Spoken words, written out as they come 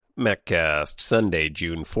Maccast, Sunday,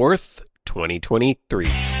 June 4th,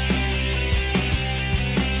 2023.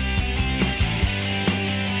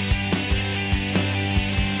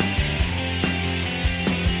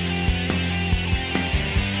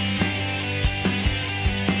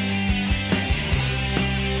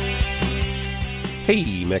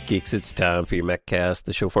 Hey, Mac Geeks, it's time for your Maccast,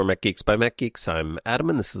 the show for Mac Geeks by Mac Geeks. I'm Adam,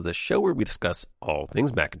 and this is the show where we discuss all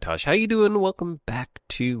things Macintosh. How you doing? Welcome back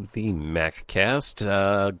to the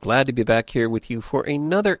Maccast. Glad to be back here with you for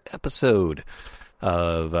another episode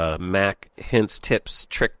of Mac hints, tips,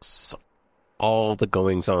 tricks, all the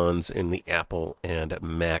goings-ons in the Apple and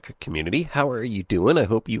Mac community. How are you doing? I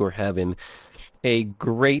hope you are having a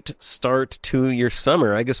great start to your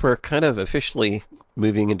summer. I guess we're kind of officially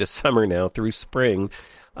moving into summer now through spring.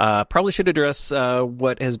 Probably should address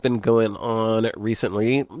what has been going on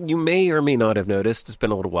recently. You may or may not have noticed, it's been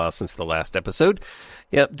a little while since the last episode.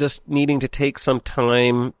 Yep, just needing to take some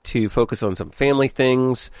time to focus on some family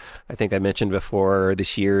things. I think I mentioned before,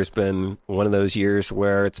 this year has been one of those years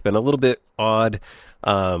where it's been a little bit odd.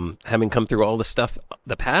 Having come through all the stuff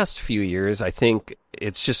the past few years, I think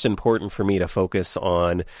it's just important for me to focus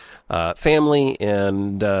on family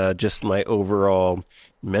and just my overall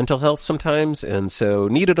mental health sometimes, and so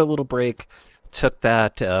needed a little break, took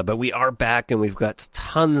that, but we are back and we've got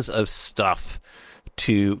tons of stuff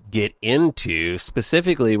to get into.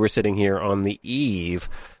 Specifically, we're sitting here on the eve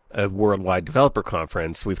of Worldwide Developer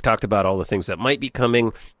Conference. We've talked about all the things that might be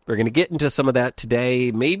coming. We're going to get into some of that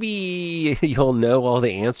today. Maybe you'll know all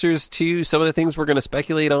the answers to some of the things we're going to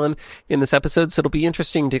speculate on in this episode. So it'll be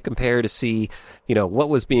interesting to compare to see, what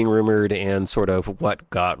was being rumored and sort of what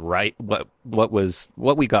got right, what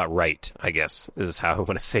we got right, I guess, is how I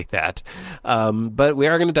want to say that. But we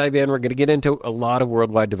are going to dive in. We're going to get into a lot of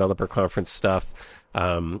Worldwide Developer Conference stuff.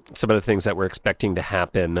 Some of the things that we're expecting to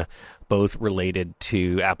happen, both related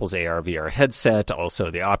to Apple's AR/VR headset,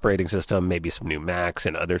 also the operating system, maybe some new Macs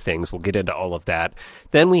and other things. We'll get into all of that.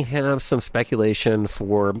 Then we have some speculation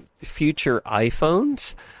for future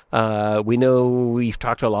iPhones. We know we've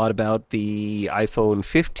talked a lot about the iPhone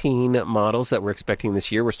 15 models that we're expecting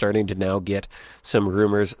this year. We're starting to now get some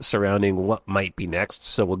rumors surrounding what might be next.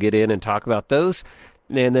 So we'll get in and talk about those.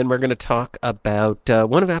 And then we're going to talk about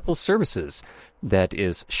one of Apple's services that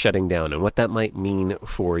is shutting down and what that might mean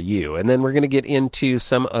for you. And then we're going to get into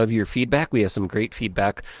some of your feedback. We have some great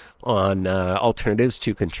feedback on alternatives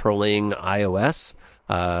to controlling iOS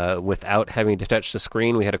without having to touch the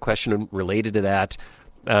screen. We had a question related to that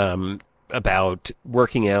about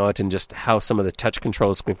working out and just how some of the touch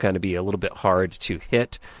controls can kind of be a little bit hard to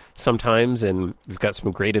hit sometimes, and we've got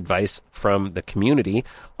some great advice from the community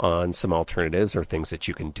on some alternatives or things that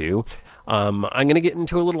you can do. I'm going to get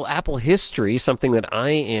into a little Apple history, something that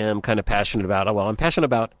I am kind of passionate about. Well, I'm passionate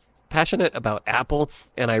about Apple,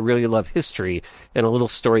 and I really love history, and a little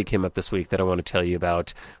story came up this week that I want to tell you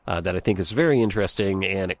about that I think is very interesting,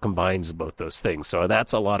 and it combines both those things. So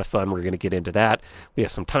that's a lot of fun. We're going to get into that. We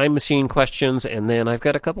have some time machine questions, and then I've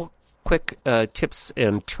got a couple quick tips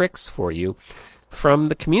and tricks for you from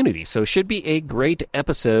the community. So should be a great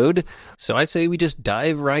episode. So I say we just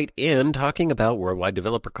dive right in talking about Worldwide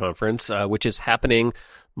Developer Conference, which is happening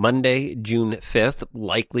Monday, June 5th.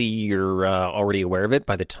 Likely you're already aware of it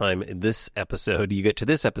by the time you get to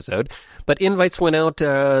this episode. But invites went out.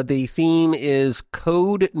 The theme is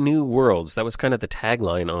Code New Worlds. That was kind of the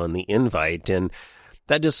tagline on the invite. And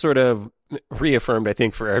that just sort of reaffirmed, I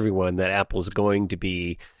think, for everyone that Apple's going to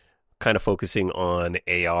be kind of focusing on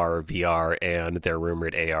AR, VR, and their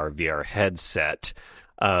rumored AR, VR headset.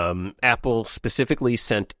 Apple specifically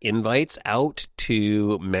sent invites out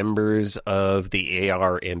to members of the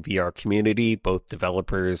AR and VR community, both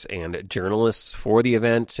developers and journalists for the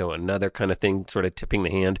event. So another kind of thing sort of tipping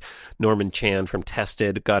the hand. Norman Chan from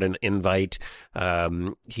Tested got an invite.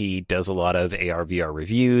 He does a lot of AR, VR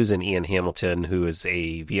reviews, and Ian Hamilton, who is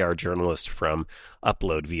a VR journalist from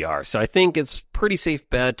Upload VR. So I think it's pretty safe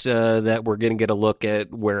bet that we're going to get a look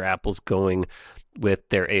at where Apple's going with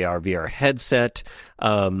their AR VR headset.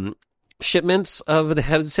 Shipments of the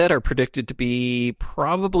headset are predicted to be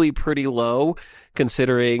probably pretty low,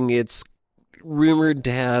 considering it's rumored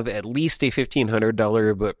to have at least a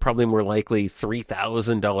 $1,500, but probably more likely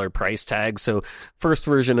 $3,000 price tag. So first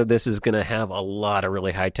version of this is going to have a lot of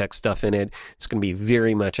really high-tech stuff in it. It's going to be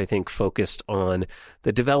very much, I think, focused on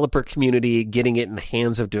the developer community, getting it in the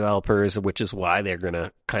hands of developers, which is why they're going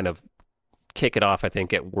to kind of kick it off, I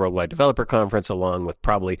think, at Worldwide Developer Conference, along with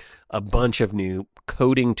probably a bunch of new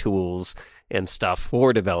coding tools and stuff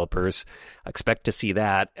for developers. I expect to see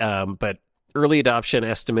that. But early adoption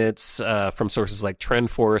estimates from sources like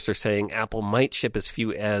TrendForce are saying Apple might ship as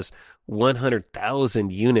few as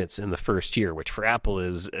 100,000 units in the first year, which for Apple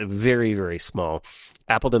is very, very small.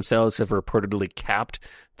 Apple themselves have reportedly capped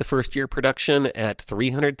the first year production at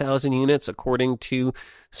 300,000 units, according to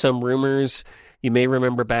some rumors. You may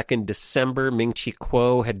remember back in December, Ming-Chi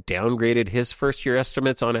Kuo had downgraded his first-year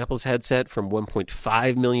estimates on Apple's headset from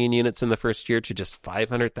 1.5 million units in the first year to just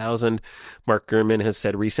 500,000. Mark Gurman has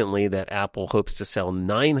said recently that Apple hopes to sell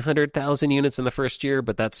 900,000 units in the first year,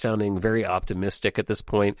 but that's sounding very optimistic at this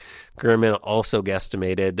point. Gurman also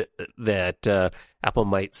guesstimated that Apple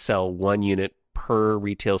might sell 1 unit per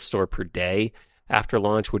retail store per day after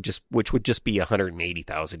launch, which would just be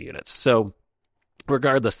 180,000 units. So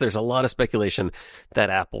regardless, there's a lot of speculation that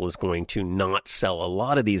Apple is going to not sell a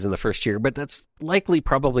lot of these in the first year, but that's likely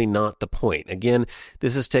probably not the point. Again,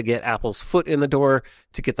 this is to get Apple's foot in the door,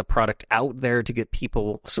 to get the product out there, to get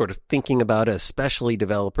people sort of thinking about it, especially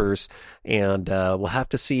developers, and we'll have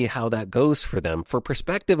to see how that goes for them. For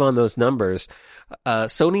perspective on those numbers,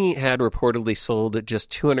 Sony had reportedly sold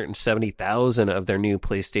just 270,000 of their new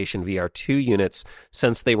PlayStation VR 2 units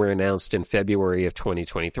since they were announced in February of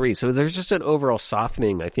 2023. So there's just an overall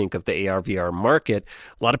softening, I think, of the AR/VR market.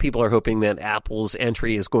 A lot of people are hoping that Apple's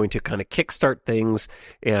entry is going to kind of kickstart things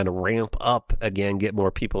and ramp up again, get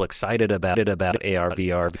more people excited about AR/VR.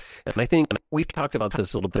 And I think we've talked about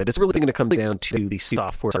this a little bit. It's really going to come down to the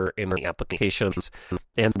software and the applications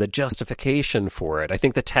and the justification for it. I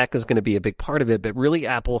think the tech is going to be a big part of it, but really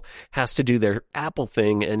Apple has to do their Apple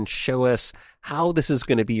thing and show us how this is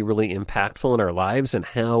going to be really impactful in our lives and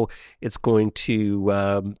how it's going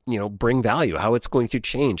to, bring value, how it's going to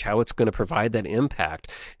change, how it's going to provide that impact.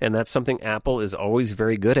 And that's something Apple is always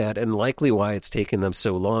very good at, and likely why it's taken them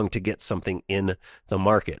so long to get something in the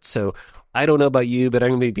market. So I don't know about you, but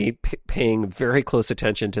I'm going to be paying very close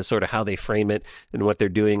attention to sort of how they frame it and what they're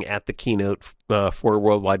doing at the keynote for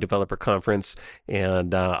Worldwide Developer Conference.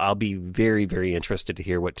 And I'll be very, very interested to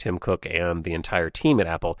hear what Tim Cook and the entire team at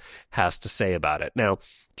Apple has to say about it. Now,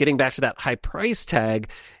 getting back to that high price tag,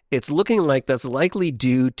 it's looking like that's likely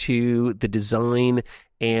due to the design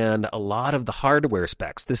and a lot of the hardware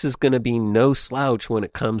specs. This is going to be no slouch when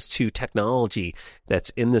it comes to technology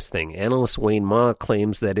that's in this thing. Analyst Wayne Ma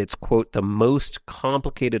claims that it's, quote, the most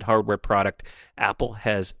complicated hardware product Apple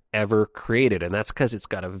has ever created. And that's because it's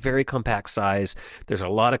got a very compact size. There's a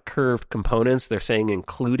lot of curved components. They're saying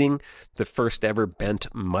including the first ever bent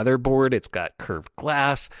motherboard. It's got curved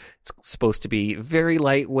glass. It's supposed to be very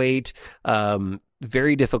lightweight,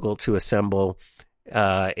 very difficult to assemble.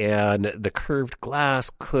 And the curved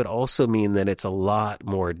glass could also mean that it's a lot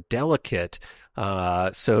more delicate.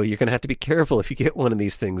 So you're going to have to be careful if you get one of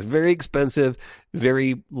these things. Very expensive,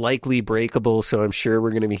 very likely breakable. So I'm sure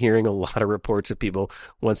we're going to be hearing a lot of reports of people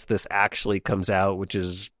once this actually comes out, which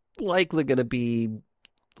is likely going to be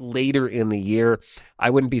later in the year. I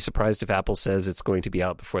wouldn't be surprised if Apple says it's going to be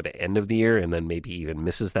out before the end of the year and then maybe even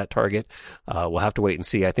misses that target. We'll have to wait and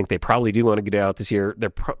see. I think they probably do want to get it out this year.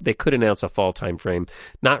 They could announce a fall time frame.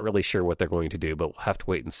 Not really sure what they're going to do, but we'll have to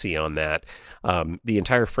wait and see on that. The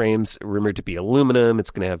entire frame's rumored to be aluminum. It's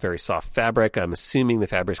going to have very soft fabric. I'm assuming the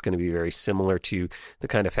fabric's going to be very similar to the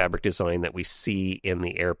kind of fabric design that we see in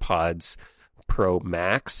the AirPods Pro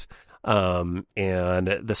Max. And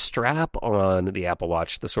the strap on the Apple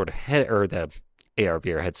Watch, the sort of head, or the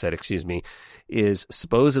AR/VR headset, is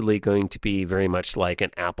supposedly going to be very much like an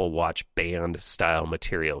Apple Watch band style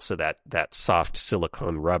material. So that soft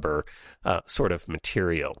silicone rubber sort of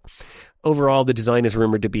material. Overall, the design is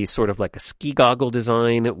rumored to be sort of like a ski goggle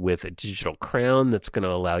design with a digital crown that's going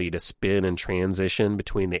to allow you to spin and transition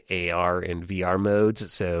between the AR and VR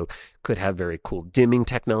modes. So could have very cool dimming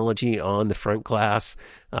technology on the front glass.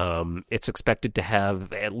 It's expected to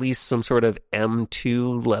have at least some sort of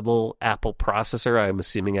M2 level Apple processor. I'm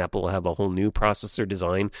assuming Apple will have a whole new processor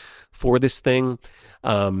design for this thing.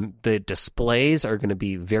 The displays are going to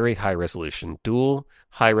be very high resolution, dual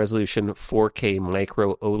high resolution 4K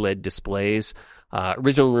micro OLED displays.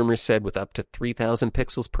 Original rumors said with up to 3,000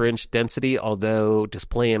 pixels per inch density, although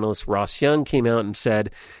display analyst Ross Young came out and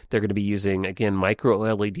said they're going to be using, again, micro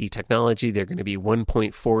LED technology. They're going to be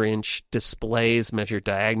 1.4 inch displays measured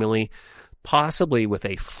diagonally, possibly with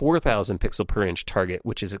a 4,000 pixel per inch target,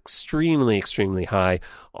 which is extremely, extremely high.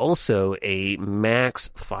 Also, a max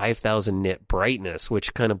 5,000 nit brightness,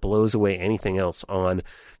 which kind of blows away anything else on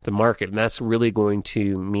the market. And that's really going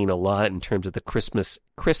to mean a lot in terms of the crispness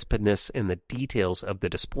and the details of the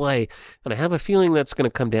display. And I have a feeling that's going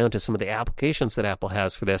to come down to some of the applications that Apple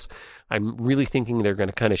has for this. I'm really thinking they're going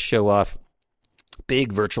to kind of show off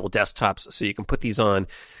big virtual desktops so you can put these on,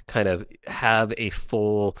 kind of have a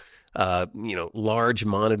full large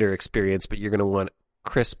monitor experience, but you're going to want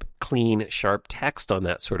crisp, clean, sharp text on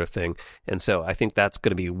that sort of thing. And so I think that's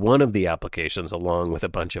going to be one of the applications along with a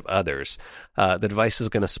bunch of others. The device is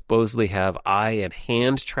going to supposedly have eye and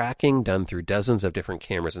hand tracking done through dozens of different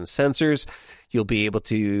cameras and sensors. You'll be able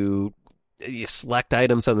to select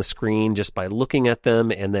items on the screen just by looking at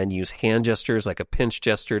them and then use hand gestures like a pinch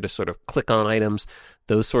gesture to sort of click on items,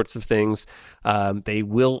 those sorts of things. They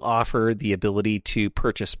will offer the ability to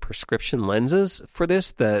purchase prescription lenses for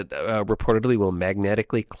this that reportedly will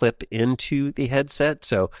magnetically clip into the headset.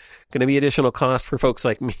 So going to be additional cost for folks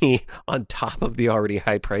like me on top of the already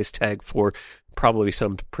high price tag for probably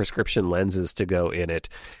some prescription lenses to go in it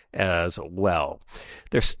as well.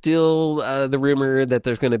 There's still the rumor that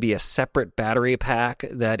there's going to be a separate battery pack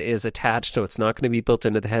that is attached, so it's not going to be built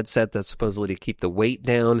into the headset. That's supposedly to keep the weight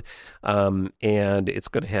down, and it's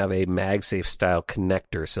going to have a MagSafe style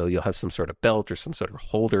connector, so you'll have some sort of belt or some sort of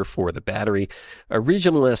holder for the battery.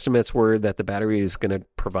 Original estimates were that the battery is going to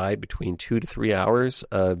provide between 2 to 3 hours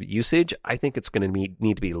of usage. I think it's going to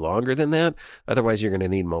need to be longer than that. Otherwise, you're going to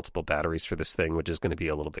need multiple batteries for this thing, which is going to be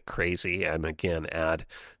a little bit crazy, and again, add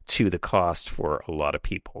to the cost for a lot of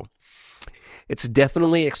people. It's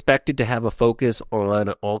definitely expected to have a focus on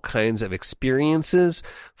all kinds of experiences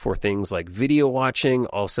for things like video watching,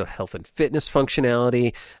 also health and fitness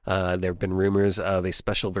functionality. There have been rumors of a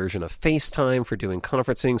special version of FaceTime for doing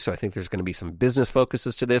conferencing, so I think there's going to be some business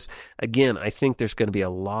focuses to this. Again, I think there's going to be a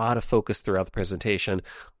lot of focus throughout the presentation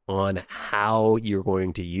on how you're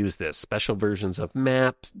going to use this. Special versions of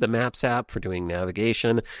Maps, the Maps app for doing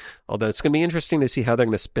navigation, although it's going to be interesting to see how they're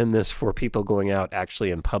going to spin this for people going out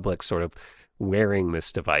actually in public, sort of wearing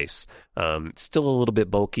this device. Still a little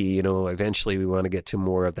bit bulky, eventually we want to get to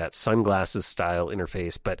more of that sunglasses style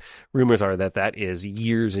interface, but rumors are that that is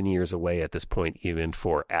years and years away at this point, even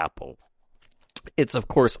for Apple. It's, of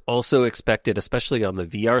course, also expected, especially on the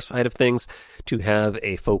VR side of things, to have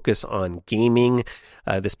a focus on gaming.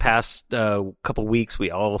 This past couple weeks,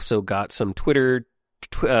 we also got some Twitter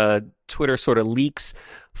sort of leaks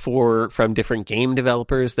from different game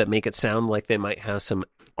developers that make it sound like they might have some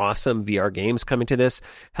awesome VR games coming to this.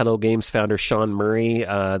 Hello Games founder Sean Murray,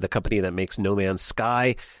 the company that makes No Man's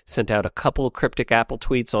Sky, sent out a couple cryptic Apple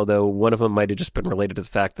tweets, although one of them might have just been related to the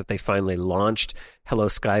fact that they finally launched Hello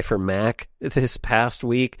Sky for Mac this past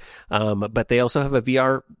week. But they also have a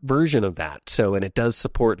VR version of that. And it does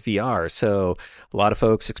support VR. So a lot of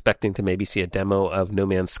folks expecting to maybe see a demo of No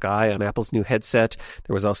Man's Sky on Apple's new headset.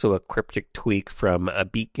 There was also a cryptic tweet from a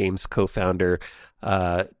Beat Games co-founder,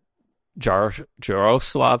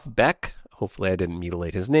 Jaroslav Beck. Hopefully I didn't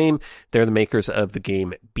mutilate his name. They're the makers of the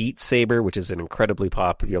game Beat Saber, which is an incredibly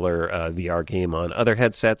popular VR game on other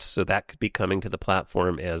headsets, so that could be coming to the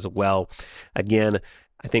platform as well. Again,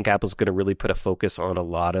 I think Apple's going to really put a focus on a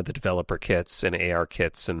lot of the developer kits and AR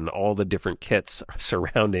kits and all the different kits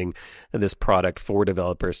surrounding this product for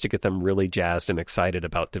developers to get them really jazzed and excited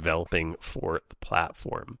about developing for the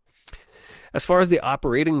platform. As far as the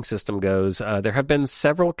operating system goes, there have been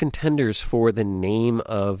several contenders for the name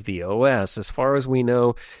of the OS. As far as we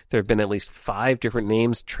know, there have been at least 5 different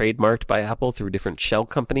names trademarked by Apple through different shell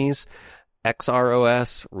companies.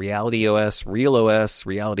 XROS, Reality OS, Real OS,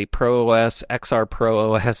 Reality Pro OS, XR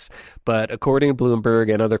Pro OS. But according to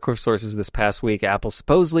Bloomberg and other sources this past week, Apple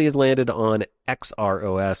supposedly has landed on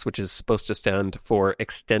XROS, which is supposed to stand for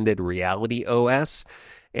Extended Reality OS.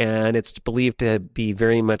 And it's believed to be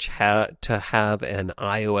very much to have an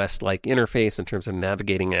iOS-like interface in terms of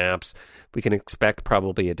navigating apps. We can expect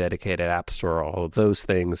probably a dedicated app store, all of those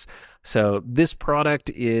things. So this product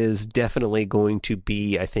is definitely going to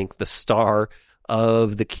be, I think, the star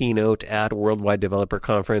of the keynote at Worldwide Developer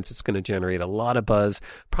Conference. It's going to generate a lot of buzz,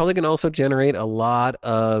 probably going to also generate a lot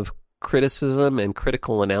of criticism and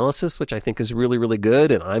critical analysis, which I think is really, really good.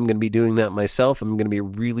 And I'm going to be doing that myself. I'm going to be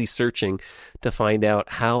really searching to find out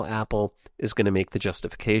how Apple is going to make the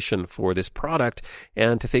justification for this product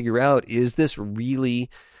and to figure out, is this really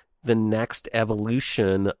the next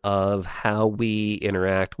evolution of how we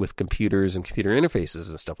interact with computers and computer interfaces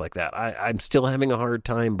and stuff like that? I'm still having a hard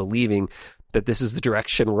time believing that this is the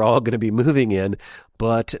direction we're all going to be moving in,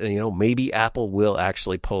 but maybe Apple will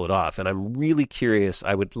actually pull it off. And I'm really curious.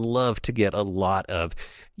 I would love to get a lot of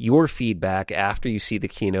your feedback after you see the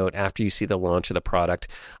keynote, after you see the launch of the product.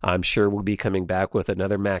 I'm sure we'll be coming back with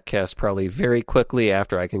another Maccast probably very quickly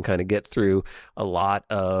after I can kind of get through a lot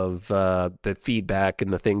of the feedback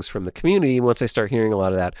and the things from the community. Once I start hearing a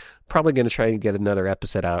lot of that, probably going to try and get another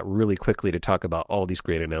episode out really quickly to talk about all these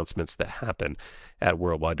great announcements that happen at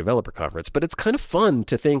Worldwide Developer Conference. But it's kind of fun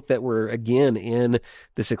to think that we're again in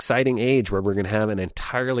this exciting age where we're going to have an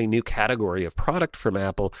entirely new category of product from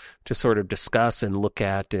Apple to sort of discuss and look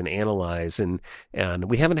at and analyze. And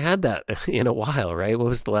we haven't had that in a while, right? What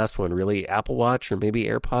was the last one? Really? Apple Watch or maybe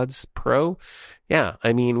AirPods Pro? Yeah,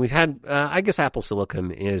 I mean, we've had, I guess Apple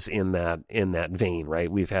Silicon is in that vein,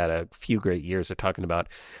 right? We've had a few great years of talking about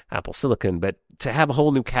Apple Silicon, but to have a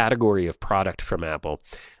whole new category of product from Apple,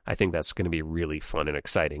 I think that's going to be really fun and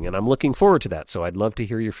exciting. And I'm looking forward to that. So I'd love to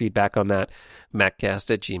hear your feedback on that.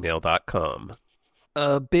 Maccast@gmail.com.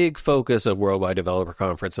 A big focus of Worldwide Developer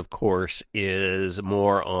Conference, of course, is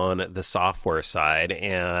more on the software side.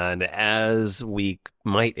 And as we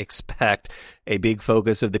might expect, a big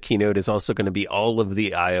focus of the keynote is also going to be all of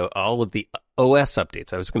the OS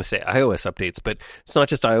updates. I was going to say iOS updates, but it's not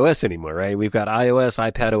just iOS anymore, right? We've got iOS,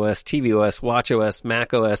 iPadOS, tvOS, watchOS,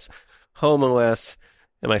 macOS, HomeOS.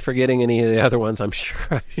 Am I forgetting any of the other ones? I'm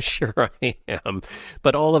sure I am.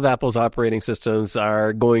 But all of Apple's operating systems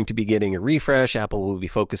are going to be getting a refresh. Apple will be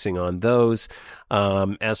focusing on those.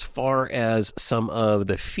 As far as some of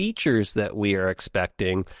the features that we are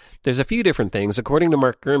expecting, there's a few different things. According to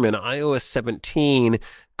Mark Gurman, iOS 17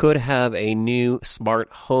 could have a new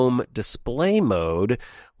smart home display mode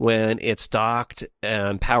when it's docked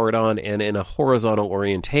and powered on and in a horizontal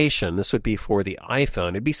orientation. This would be for the iPhone.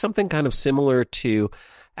 It'd be something kind of similar to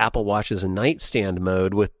Apple Watch's nightstand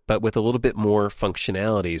mode, but with a little bit more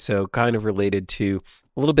functionality. So kind of related to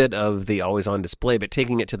a little bit of the always-on display, but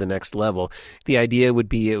taking it to the next level. The idea would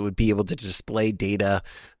be it would be able to display data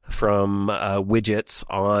from widgets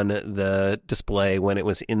on the display when it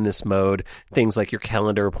was in this mode. Things like your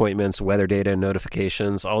calendar appointments, weather data,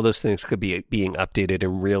 notifications, all those things could be being updated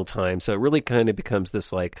in real time. So it really kind of becomes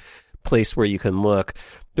this like place where you can look.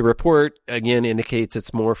 The report, again, indicates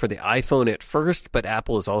it's more for the iPhone at first, but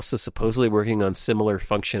Apple is also supposedly working on similar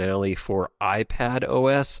functionality for iPad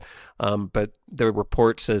OS. But the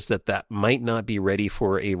report says that might not be ready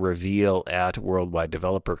for a reveal at Worldwide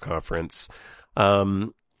Developer Conference.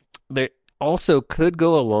 They also could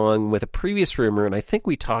go along with a previous rumor, and I think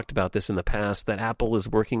we talked about this in the past, that Apple is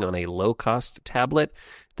working on a low-cost tablet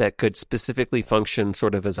that could specifically function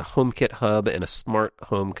sort of as a HomeKit hub and a smart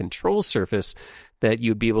home control surface that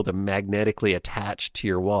you'd be able to magnetically attach to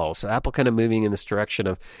your wall. So Apple kind of moving in this direction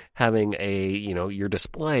of having your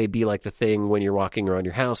display be like the thing when you're walking around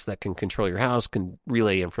your house that can control your house, can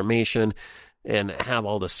relay information, and have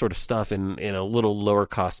all this sort of stuff in a little lower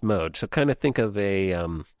cost mode. So kind of think of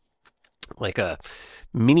like a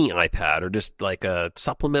mini iPad or just like a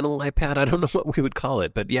supplemental iPad. I don't know what we would call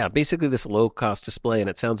it, but yeah, basically this low cost display. And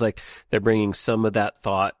it sounds like they're bringing some of that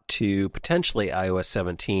thought to potentially iOS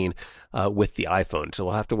 17 with the iPhone. So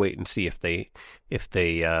we'll have to wait and see if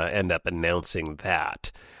they end up announcing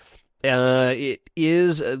that. It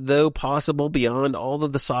is, though, possible beyond all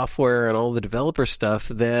of the software and all the developer stuff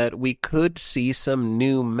that we could see some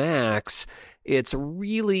new Macs. It's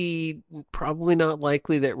really probably not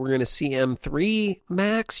likely that we're going to see M3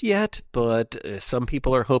 Macs yet, but some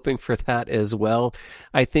people are hoping for that as well.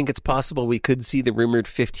 I think it's possible we could see the rumored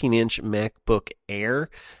 15-inch MacBook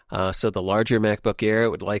Air. So the larger MacBook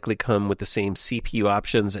Air would likely come with the same CPU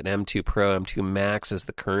options at M2 Pro, M2 Max as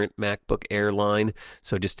the current MacBook Air line.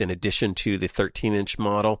 So just in addition to the 13-inch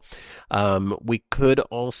model. We could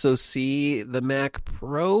also see the Mac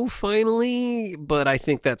Pro finally, but I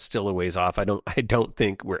think that's still a ways off. I don't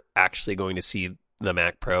think we're actually going to see the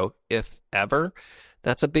Mac Pro, if ever.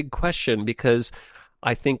 That's a big question because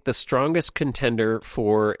I think the strongest contender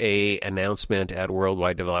for a announcement at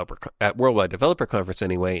Worldwide Developer Conference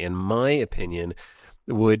anyway, in my opinion,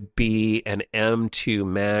 would be an M2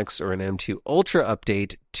 Max or an M2 Ultra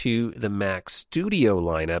update to the Mac Studio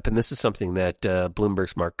lineup. And this is something that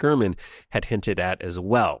Bloomberg's Mark Gurman had hinted at as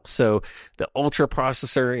well. So the Ultra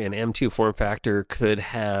processor and M2 form factor could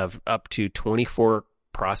have up to 24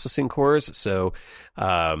 processing cores. So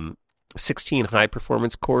 16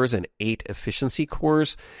 high-performance cores and 8 efficiency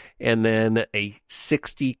cores, and then a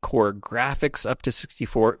 60-core graphics, up to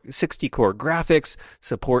 60-core graphics,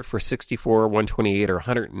 support for 64, 128, or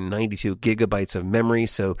 192 gigabytes of memory.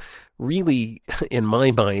 So really, in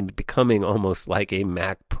my mind, becoming almost like a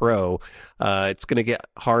Mac Pro. It's going to get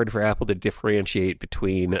hard for Apple to differentiate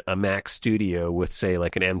between a Mac Studio with, say,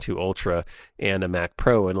 like an M2 Ultra and a Mac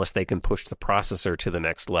Pro unless they can push the processor to the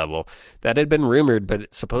next level. That had been rumored,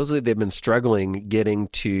 but supposedly they've been struggling getting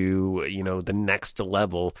to, the next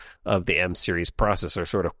level of the M series processor,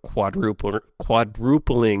 sort of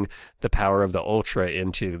quadrupling the power of the Ultra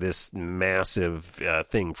into this massive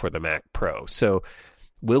thing for the Mac Pro. So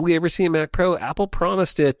Will we ever see a Mac Pro? Apple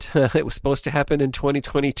promised it. It was supposed to happen in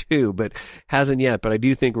 2022, but hasn't yet. But I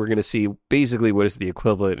do think we're going to see basically what is the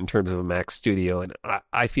equivalent in terms of a Mac Studio. And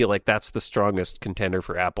I feel like that's the strongest contender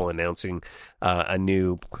for Apple announcing a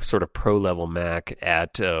new sort of pro-level Mac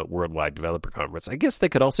at Worldwide Developer Conference. I guess they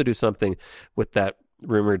could also do something with that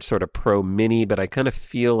rumored sort of Pro Mini, but I kind of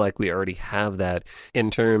feel like we already have that in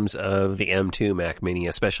terms of the M2 Mac Mini,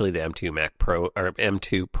 especially the M2 Mac Pro or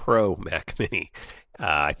M2 Pro Mac Mini.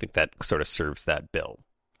 I think that sort of serves that bill.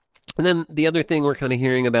 And then the other thing we're kind of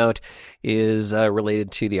hearing about is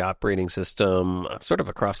related to the operating system sort of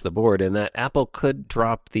across the board, and that Apple could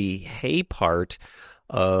drop the Hey part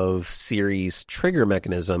of Siri's trigger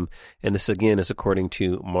mechanism. And this, again, is according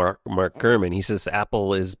to Mark Gurman. He says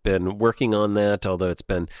Apple has been working on that, although it's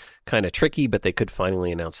been kind of tricky, but they could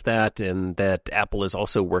finally announce that. And that Apple is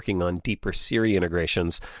also working on deeper Siri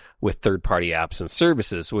integrations with third-party apps and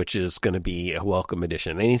services, which is going to be a welcome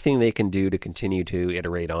addition. Anything they can do to continue to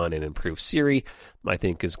iterate on and improve Siri, I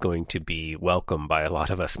think, is going to be welcome by a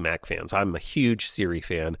lot of us Mac fans. I'm a huge Siri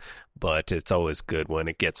fan, but it's always good when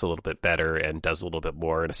it gets a little bit better and does a little bit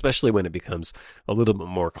more, and especially when it becomes a little bit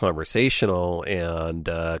more conversational and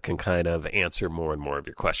can kind of answer more and more of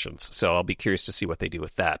your questions. So I'll be curious to see what they do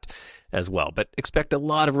with that as well. But expect a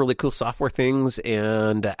lot of really cool software things,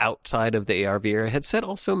 and outside of the AR/VR headset,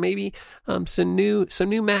 also maybe some new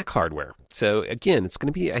Mac hardware. So again, it's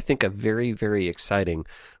going to be, I think, a very, very exciting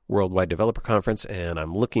Worldwide Developer Conference, and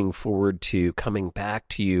I'm looking forward to coming back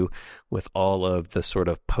to you with all of the sort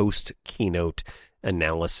of post-keynote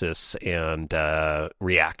analysis and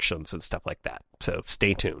reactions and stuff like that. So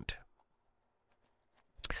stay tuned.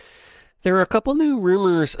 There are a couple new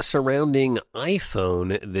rumors surrounding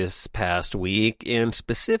iPhone this past week, and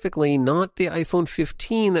specifically not the iPhone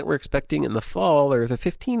 15 that we're expecting in the fall, or the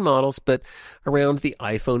 15 models, but around the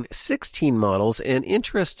iPhone 16 models. And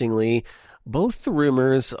interestingly, both the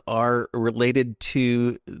rumors are related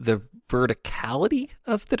to the verticality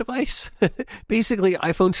of the device. Basically,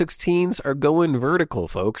 iPhone 16s are going vertical,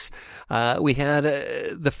 folks. We had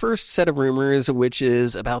the first set of rumors, which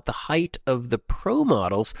is about the height of the Pro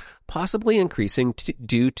models possibly increasing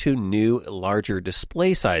due to new, larger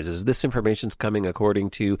display sizes. This information is coming according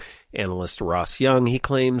to analyst Ross Young. He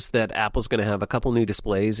claims that Apple's going to have a couple new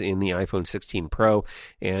displays in the iPhone 16 Pro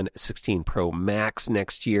and 16 Pro Max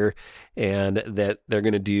next year, and that they're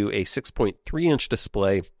going to do a 6.3-inch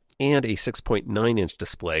display and a 6.9-inch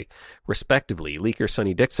display, respectively. Leaker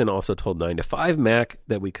Sonny Dixon also told 9 to 5 Mac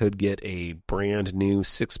that we could get a brand new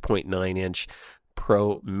 6.9-inch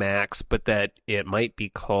Pro Max, but that it might be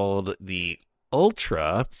called the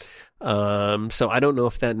Ultra. So I don't know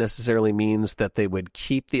if that necessarily means that they would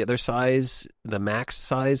keep the other size, the Max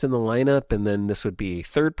size, in the lineup, and then this would be a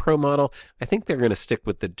third Pro model. I think they're going to stick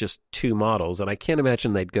with the just two models, and I can't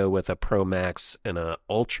imagine they'd go with a Pro Max and a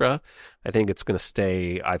Ultra. I think it's going to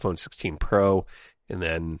stay iPhone 16 Pro, and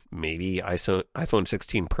then maybe iPhone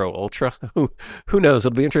 16 Pro Ultra. Who knows?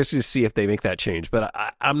 It'll be interesting to see if they make that change, but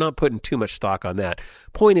I'm not putting too much stock on that.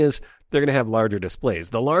 Point is, they're going to have larger displays.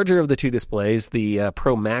 The larger of the two displays, the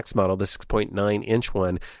Pro Max model, the 6.9-inch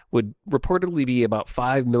one, would reportedly be about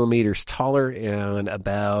 5 millimeters taller and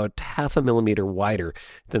about half a millimeter wider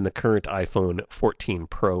than the current iPhone 14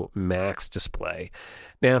 Pro Max display.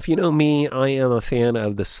 Now, if you know me, I am a fan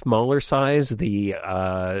of the smaller size,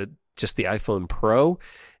 just the iPhone Pro.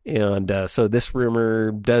 And so this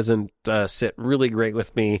rumor doesn't sit really great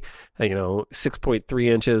with me. 6.3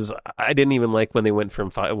 inches. I didn't even like when they went from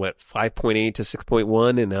 5.8 to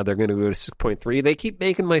 6.1, and now they're going to go to 6.3. They keep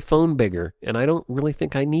making my phone bigger, and I don't really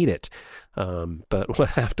think I need it. But we'll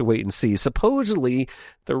have to wait and see. Supposedly,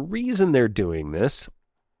 the reason they're doing this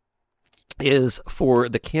is for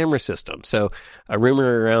the camera system. So a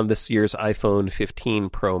rumor around this year's iPhone 15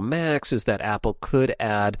 Pro Max is that Apple could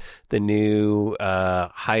add the new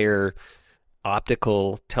higher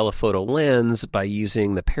optical telephoto lens by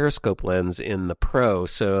using the periscope lens in the Pro.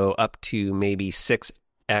 So up to maybe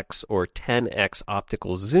 6x or 10x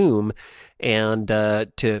optical zoom. And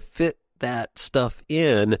to fit that stuff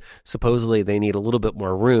in, supposedly they need a little bit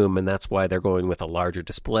more room, and that's why they're going with a larger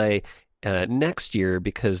display next year,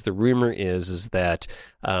 because the rumor is that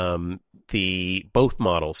both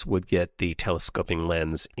models would get the telescoping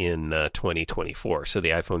lens in 2024. So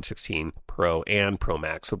the iPhone 16 Pro and Pro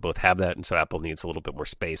Max would both have that, and so Apple needs a little bit more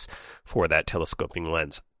space for that telescoping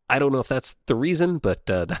lens. I don't know if that's the reason, but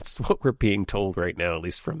that's what we're being told right now, at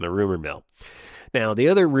least from the rumor mill. Now, the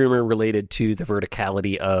other rumor related to the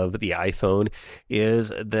verticality of the iPhone is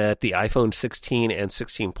that the iPhone 16 and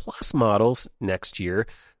 16 Plus models next year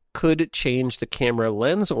could change the camera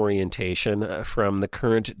lens orientation from the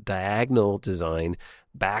current diagonal design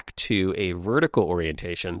back to a vertical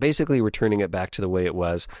orientation, basically returning it back to the way it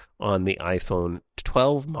was on the iPhone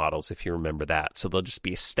 12 models, if you remember that. So they'll just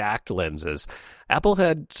be stacked lenses. Apple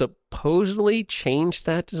had supposedly changed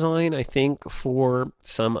that design, I think, for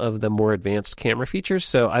some of the more advanced camera features.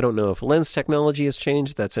 So I don't know if lens technology has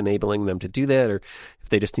changed that's enabling them to do that, or if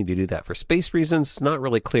they just need to do that for space reasons. It's not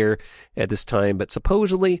really clear at this time, but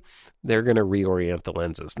supposedly they're going to reorient the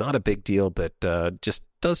lenses. Not a big deal, but just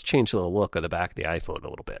does change the look of the back of the iPhone a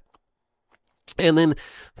little bit. And then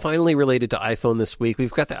finally, related to iPhone this week,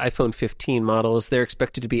 we've got the iPhone 15 models. They're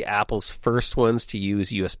expected to be Apple's first ones to use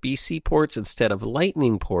USB-C ports instead of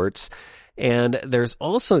Lightning ports. And there's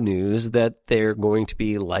also news that they're going to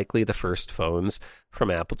be likely the first phones from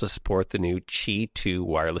Apple to support the new Qi 2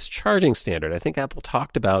 wireless charging standard. I think Apple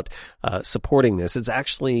talked about supporting this. It's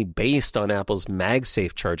actually based on Apple's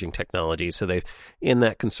MagSafe charging technology. So they've in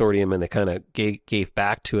that consortium, and they kind of gave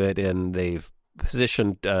back to it, and they've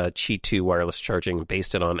positioned Qi 2 wireless charging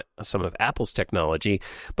based it on some of Apple's technology.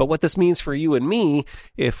 But what this means for you and me,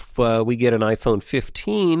 if we get an iPhone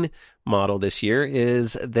 15 model this year,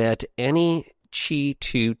 is that any Qi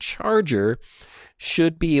 2 charger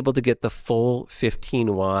should be able to get the full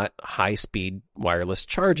 15-watt high-speed wireless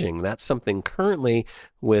charging. That's something currently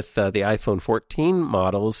with the iPhone 14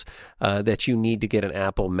 models that you need to get an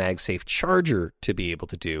Apple MagSafe charger to be able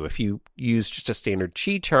to do. If you use just a standard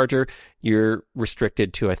Qi charger, you're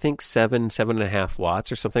restricted to, I think, 7.5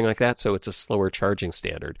 watts or something like that. So it's a slower charging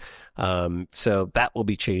standard. So that will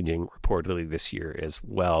be changing reportedly this year as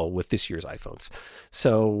well with this year's iPhones.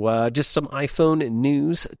 So just some iPhone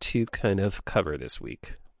news to kind of cover this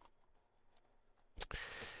week.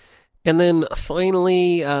 And then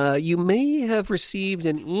finally, you may have received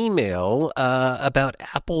an email about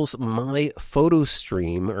Apple's My Photo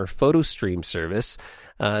Stream or Photo Stream service,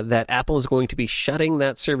 that Apple is going to be shutting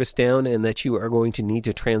that service down and that you are going to need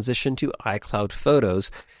to transition to iCloud Photos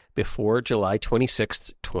before July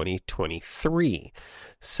 26th, 2023.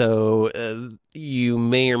 So you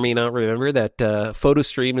may or may not remember that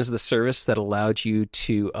PhotoStream is the service that allowed you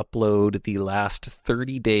to upload the last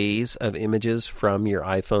 30 days of images from your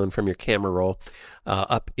iPhone, from your camera roll,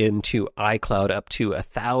 up into iCloud, up to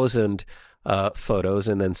 1,000 photos,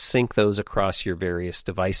 and then sync those across your various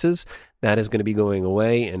devices. That is going to be going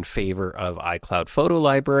away in favor of iCloud Photo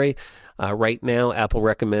Library. Right now, Apple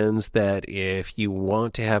recommends that if you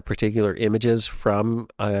want to have particular images from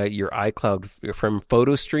your iCloud, from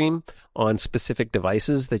PhotoStream on specific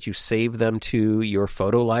devices, that you save them to your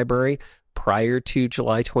photo library prior to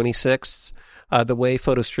July 26th. The way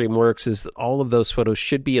PhotoStream works is that all of those photos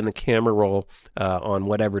should be in the camera roll on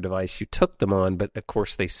whatever device you took them on, but of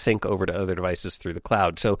course they sync over to other devices through the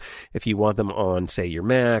cloud. So if you want them on, say, your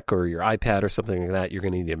Mac or your iPad or something like that, you're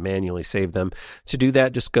going to need to manually save them. To do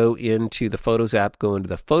that, just go into the Photos app, go into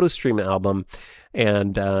the PhotoStream album,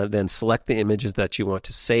 and then select the images that you want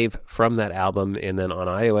to save from that album. And then on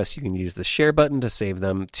iOS, you can use the share button to save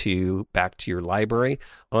them back to your library.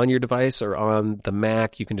 On your device or on the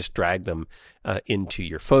Mac, you can just drag them into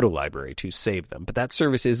your photo library to save them. But that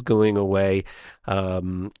service is going away.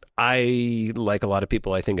 I, like a lot of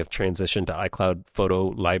people, I think, have transitioned to iCloud Photo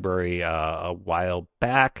Library a while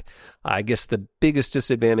back. I guess the biggest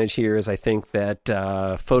disadvantage here is I think that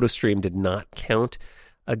PhotoStream did not count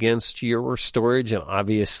against your storage, and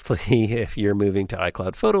obviously if you're moving to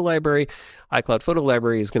iCloud Photo Library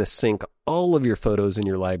is going to sync all of your photos in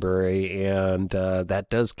your library, and that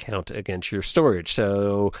does count against your storage.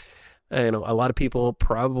 So a lot of people,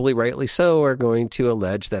 probably rightly so, are going to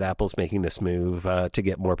allege that Apple's making this move to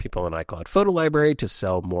get more people on iCloud Photo Library, to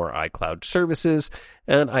sell more iCloud services,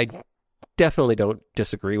 and I definitely don't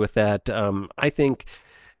disagree with that.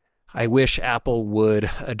 I wish Apple would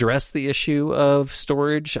address the issue of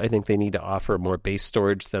storage. I think they need to offer more base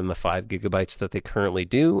storage than the 5 gigabytes that they currently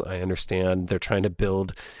do. I understand they're trying to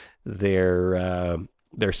build their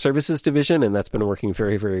services division, and that's been working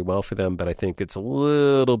very, very well for them, but I think it's a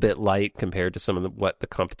little bit light compared to some of what the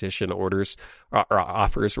competition offers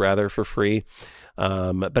for free.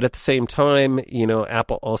 But at the same time,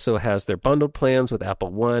 Apple also has their bundled plans with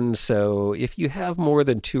Apple One. So if you have more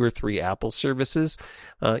than 2 or 3 Apple services,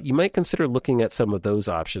 you might consider looking at some of those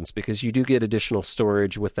options, because you do get additional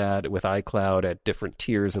storage with that, with iCloud at different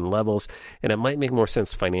tiers and levels. And it might make more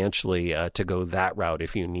sense financially to go that route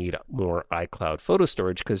if you need more iCloud photo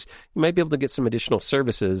storage, because you might be able to get some additional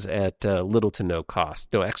services at little to no cost,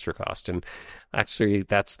 no extra cost. And actually,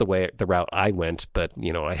 that's the route I went. But,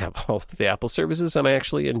 I have all of the Apple services lenses, and I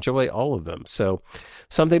actually enjoy all of them. So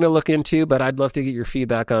something to look into, but I'd love to get your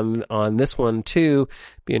feedback on this one too.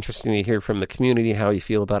 Be interesting to hear from the community how you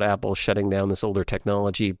feel about Apple shutting down this older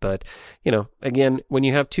technology. But, again, when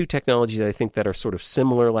you have two technologies, I think that are sort of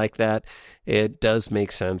similar like that, it does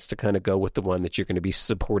make sense to kind of go with the one that you're going to be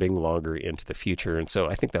supporting longer into the future. And so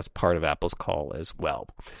I think that's part of Apple's call as well.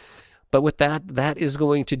 But with that is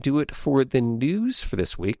going to do it for the news for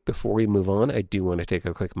this week. Before we move on, I do want to take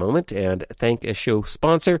a quick moment and thank a show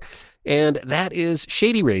sponsor, and that is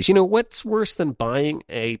Shady Rays. What's worse than buying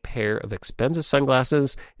a pair of expensive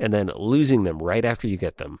sunglasses and then losing them right after you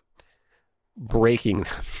get them? Breaking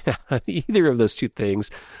them. Either of those two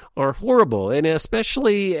things are horrible, and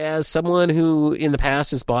especially as someone who in the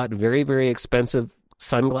past has bought very, very expensive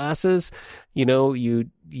sunglasses, you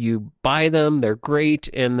buy them, they're great,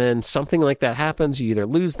 and then something like that happens. You either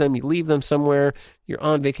lose them, you leave them somewhere, you're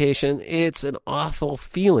on vacation. It's an awful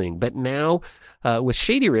feeling. But now with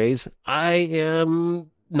Shady Rays, I am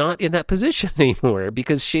not in that position anymore,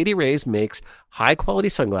 because Shady Rays makes high quality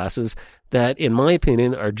sunglasses that, in my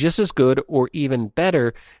opinion, are just as good or even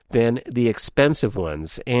better than the expensive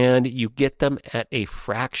ones, and you get them at a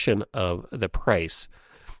fraction of the price.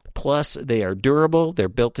 Plus, they are durable, they're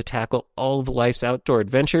built to tackle all of life's outdoor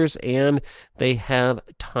adventures, and they have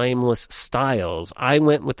timeless styles. I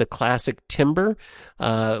went with the classic timber,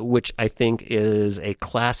 which I think is a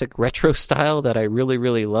classic retro style that I really,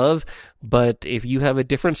 really love. But if you have a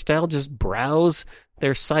different style, just browse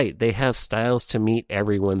their site. They have styles to meet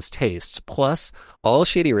everyone's tastes. Plus, all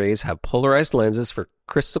Shady Rays have polarized lenses for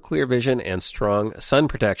crystal clear vision and strong sun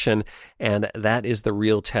protection, and that is the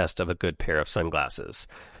real test of a good pair of sunglasses.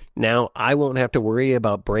 Now, I won't have to worry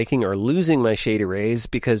about breaking or losing my Shady Rays,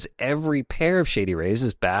 because every pair of Shady Rays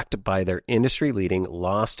is backed by their industry-leading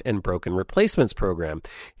lost and broken replacements program.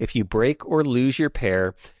 If you break or lose your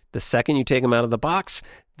pair, the second you take them out of the box,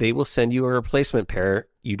 they will send you a replacement pair.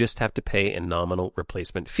 You just have to pay a nominal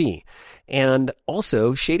replacement fee. And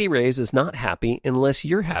also, Shady Rays is not happy unless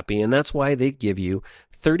you're happy, and that's why they give you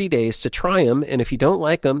 30 days to try them, and if you don't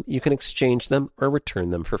like them, you can exchange them or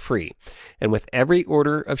return them for free. And with every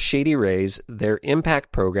order of Shady Rays, their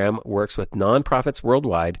impact program works with nonprofits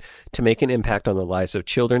worldwide to make an impact on the lives of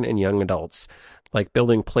children and young adults, like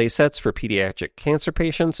building play sets for pediatric cancer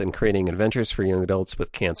patients and creating adventures for young adults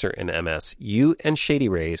with cancer and MS. You and Shady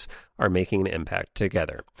Rays are making an impact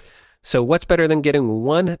together. So what's better than getting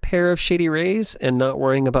one pair of Shady Rays and not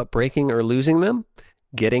worrying about breaking or losing them?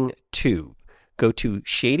 Getting two. Go to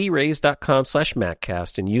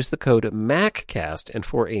shadyrays.com/Maccast and use the code Maccast. And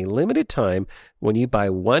for a limited time, when you buy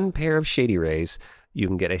one pair of Shady Rays, you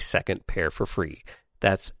can get a second pair for free.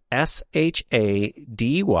 That's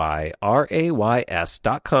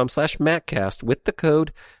shadyrays.com/Maccast with the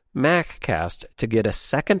code Maccast to get a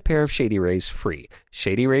second pair of Shady Rays free.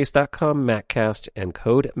 Shadyrays.com Maccast and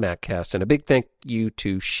code Maccast. And a big thank you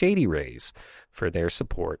to Shady Rays for their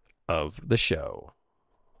support of the show.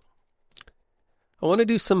 I want to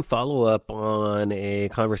do some follow-up on a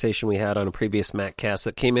conversation we had on a previous Maccast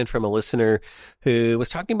that came in from a listener who was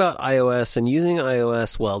talking about iOS and using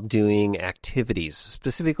iOS while doing activities.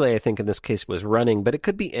 Specifically, I think in this case it was running, but it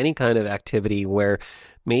could be any kind of activity where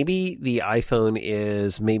maybe the iPhone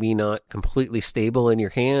is maybe not completely stable in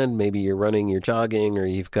your hand. Maybe you're running, you're jogging, or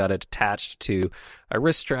you've got it attached to a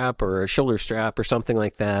wrist strap or a shoulder strap or something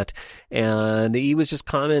like that. And he was just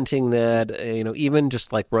commenting that, even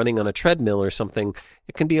just like running on a treadmill or something,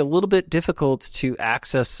 it can be a little bit difficult to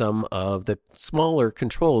access some of the smaller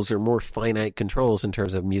controls or more finite controls in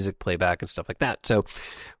terms of music playback and stuff like that. So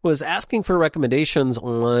was asking for recommendations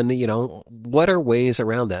on, what are ways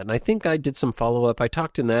around that. And I think I did some follow-up. I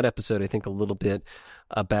talked in that episode, I think, a little bit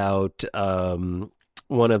about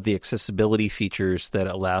one of the accessibility features that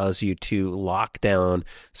allows you to lock down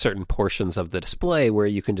certain portions of the display where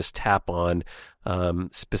you can just tap on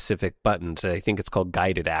specific buttons. I think it's called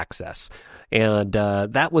guided access. And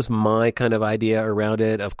that was my kind of idea around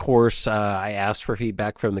it. Of course, I asked for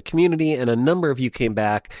feedback from the community, and a number of you came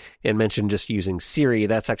back and mentioned just using Siri.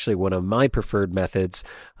 That's actually one of my preferred methods,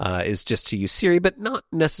 is just to use Siri, but not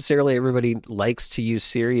necessarily everybody likes to use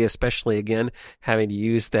Siri, especially, again, having to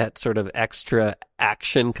use that sort of extra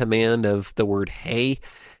action command of the word hey.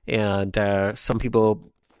 And some people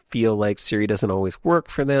feel like Siri doesn't always work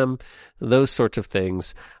for them, those sorts of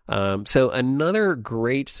things. So another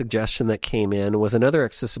great suggestion that came in was another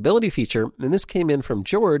accessibility feature, and this came in from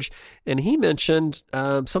George, and he mentioned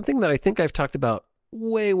something that I think I've talked about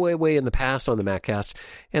way, way, way in the past on the Maccast,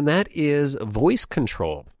 and that is voice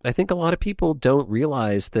control. I think a lot of people don't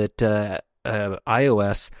realize that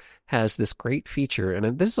iOS has this great feature,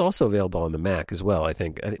 and this is also available on the Mac as well, I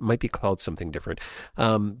think. It might be called something different.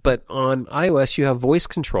 But on iOS, you have voice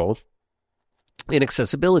control in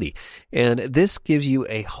accessibility. And this gives you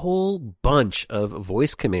a whole bunch of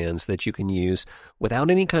voice commands that you can use without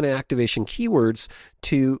any kind of activation keywords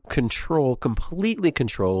to completely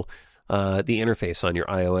control the interface on your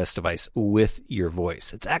iOS device with your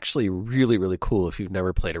voice. It's actually really, really cool if you've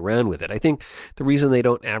never played around with it. I think the reason they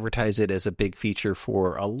don't advertise it as a big feature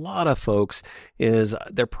for a lot of folks is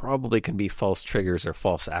there probably can be false triggers or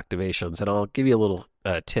false activations. And I'll give you a little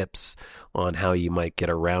tips on how you might get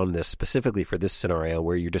around this, specifically for this scenario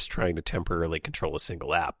where you're just trying to temporarily control a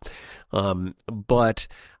single app. But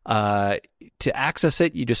to access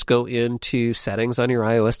it, you just go into settings on your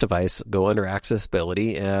iOS device, go under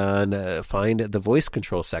accessibility, and find the voice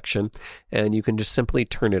control section, and you can just simply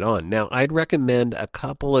turn it on. Now, I'd recommend a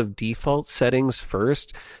couple of default settings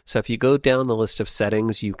first. So if you go down the list of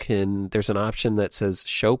settings, there's an option that says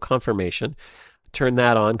show confirmation. Turn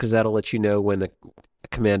that on because that'll let you know when the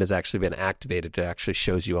command has actually been activated. It actually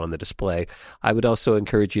shows you on the display. I would also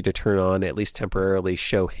encourage you to turn on, at least temporarily,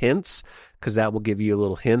 show hints, because that will give you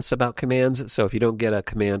little hints about commands. So if you don't get a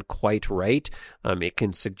command quite right, it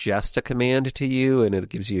can suggest a command to you, and it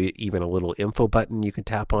gives you even a little info button you can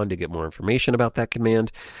tap on to get more information about that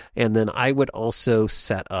command. And then I would also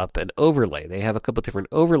set up an overlay. They have a couple different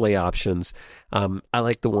overlay options. I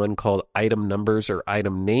like the one called item numbers or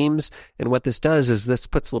item names. And what this does is this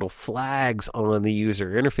puts little flags on the user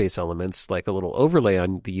interface elements, like a little overlay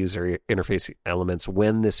on the user interface elements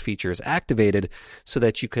when this feature is activated, so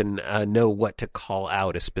that you can know what to call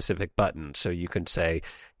out a specific button. So you can say,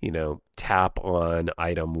 tap on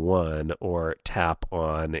item 1 or tap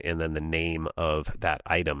on and then the name of that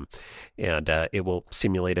item. And it will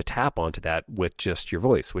simulate a tap onto that with just your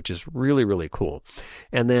voice, which is really, really cool.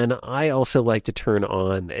 And then I also like to turn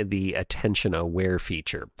on the attention aware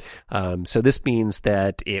feature. So this means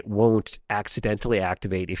that it won't accidentally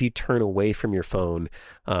activate if you turn away from your phone.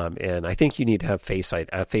 And I think you need to have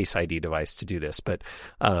a Face ID device to do this. But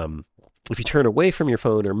if you turn away from your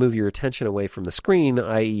phone or move your attention away from the screen,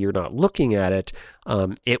 i.e. you're not looking at it,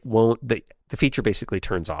 it won't, the feature basically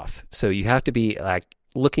turns off. So you have to be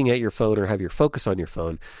looking at your phone or have your focus on your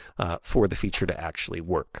phone for the feature to actually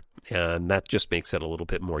work. And that just makes it a little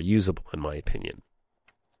bit more usable, in my opinion.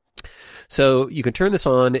 So you can turn this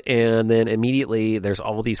on, and then immediately there's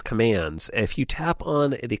all these commands. If you tap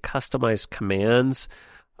on the customized commands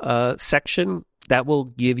section, that will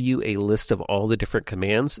give you a list of all the different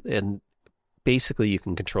commands, and basically you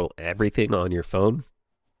can control everything on your phone.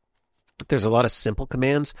 There's a lot of simple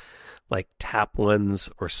commands like tap ones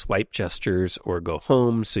or swipe gestures or go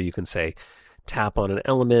home. So you can say tap on an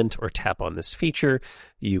element or tap on this feature.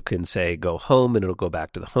 You can say go home and it'll go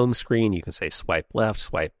back to the home screen. You can say swipe left,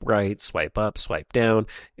 swipe right, swipe up, swipe down.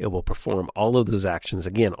 It will perform all of those actions.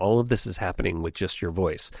 Again, all of this is happening with just your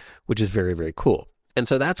voice, which is very, very cool. And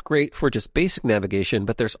so that's great for just basic navigation,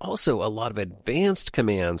 but there's also a lot of advanced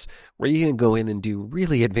commands where you can go in and do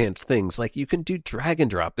really advanced things. Like you can do drag and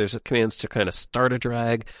drop. There's commands to kind of start a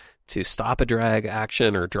drag, to stop a drag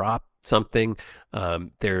action or drop something.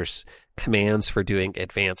 There's commands for doing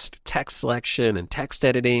advanced text selection and text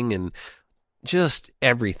editing and just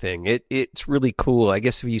everything. It's really cool. I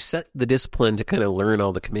guess if you set the discipline to kind of learn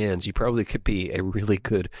all the commands, you probably could be a really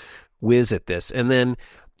good whiz at this. And then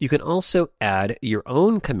you can also add your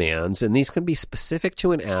own commands, and these can be specific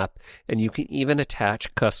to an app, and you can even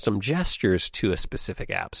attach custom gestures to a specific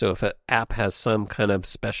app. So if an app has some kind of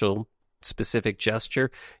specific gesture,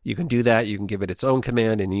 you can do that. You can give it its own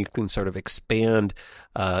command, and you can sort of expand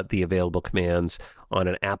the available commands on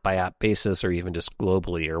an app-by-app basis or even just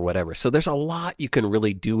globally or whatever. So there's a lot you can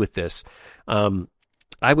really do with this.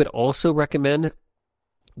 I would also recommend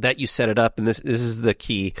that you set it up, and this is the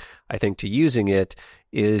key, I think, to using it,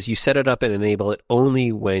 is you set it up and enable it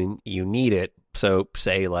only when you need it. So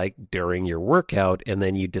say like during your workout, and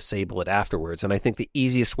then you disable it afterwards. And I think the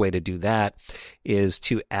easiest way to do that is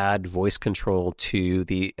to add voice control to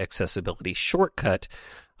the accessibility shortcut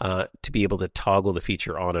to be able to toggle the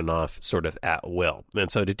feature on and off sort of at will. And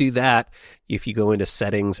so to do that, if you go into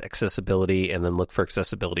settings, accessibility, and then look for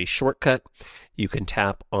accessibility shortcut, you can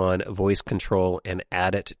tap on voice control and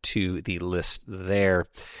add it to the list there.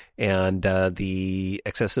 And the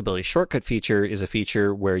accessibility shortcut feature is a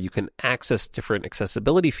feature where you can access different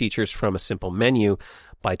accessibility features from a simple menu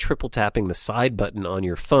by triple tapping the side button on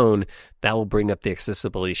your phone. That will bring up the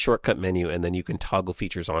accessibility shortcut menu, and then you can toggle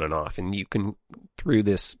features on and off. And you can, through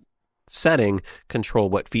this setting control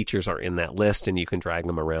what features are in that list, and you can drag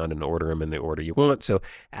them around and order them in the order you want. So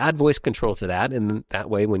add voice control to that, and that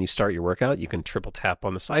way when you start your workout, you can triple tap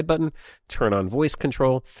on the side button, turn on voice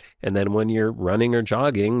control, and then when you're running or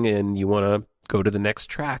jogging and you want to go to the next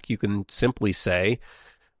track, you can simply say,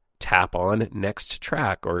 tap on next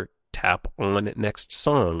track, or tap on next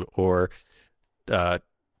song, or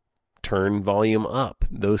turn volume up,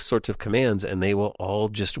 those sorts of commands, and they will all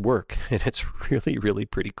just work. And it's really, really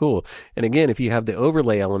pretty cool. And again, if you have the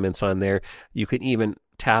overlay elements on there, you can even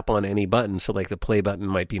tap on any button. So like the play button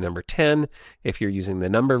might be number 10 if you're using the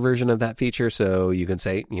number version of that feature. So you can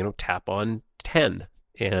say, tap on 10,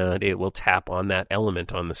 and it will tap on that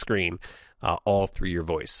element on the screen. All through your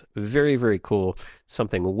voice. Very, very cool.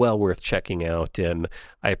 Something well worth checking out. And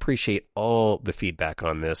I appreciate all the feedback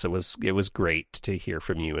on this. It was great to hear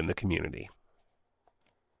from you in the community.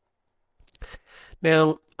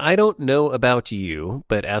 Now, I don't know about you,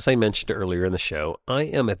 but as I mentioned earlier in the show, I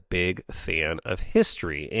am a big fan of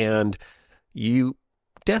history. And you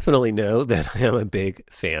definitely know that I am a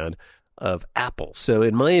big fan of Apple. So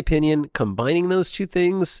in my opinion, combining those two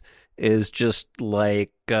things is just like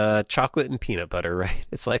chocolate and peanut butter, right?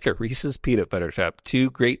 It's like a Reese's peanut butter cup. Two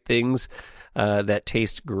great things that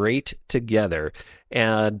taste great together.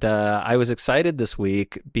 And I was excited this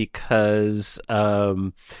week because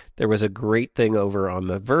there was a great thing over on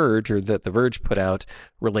The Verge, or that The Verge put out,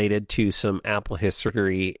 related to some Apple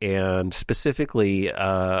history, and specifically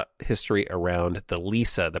history around the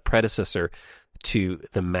Lisa, the predecessor to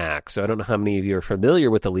the Mac. So I don't know how many of you are familiar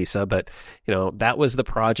with the Lisa, but that was the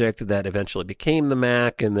project that eventually became the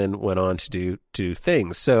Mac and then went on to do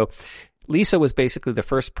things. So Lisa was basically the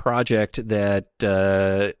first project that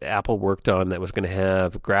Apple worked on that was going to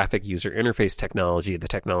have graphic user interface technology, the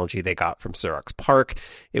technology they got from Xerox PARC.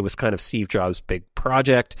 It was kind of Steve Jobs' big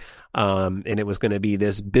project, and it was going to be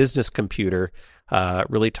this business computer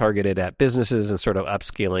really targeted at businesses and sort of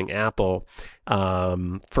upscaling Apple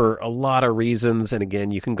for a lot of reasons. And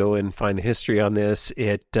again, you can go and find the history on this.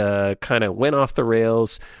 It kind of went off the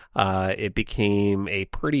rails. It became a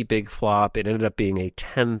pretty big flop. It ended up being a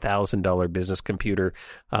 $10,000 business computer.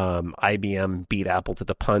 IBM beat Apple to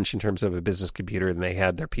the punch in terms of a business computer, and they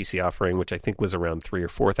had their PC offering, which I think was around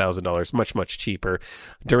 $3,000 or $4,000, much, much cheaper.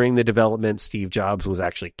 During the development, Steve Jobs was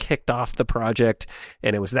actually kicked off the project,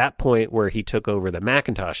 and it was that point where he took over the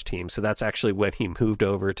Macintosh team. So that's actually when he moved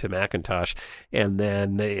over to Macintosh. And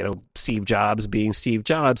then, Steve Jobs being Steve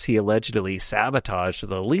Jobs, he allegedly sabotaged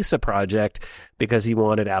the Lisa project because he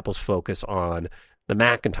wanted Apple's focus on the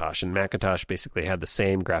Macintosh. And Macintosh basically had the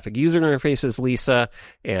same graphic user interface as Lisa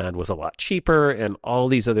and was a lot cheaper and all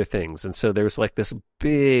these other things. And so there was like this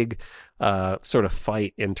big sort of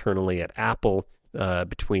fight internally at Apple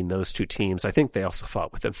between those two teams. I think they also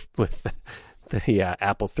fought with the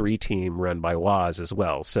Apple III team run by Woz as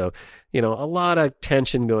well. So, a lot of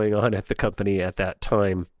tension going on at the company at that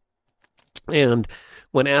time. And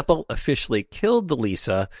when Apple officially killed the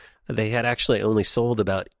Lisa, they had actually only sold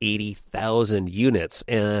about 80,000 units,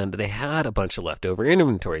 and they had a bunch of leftover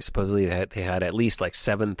inventory. Supposedly they had at least like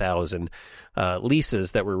 7,000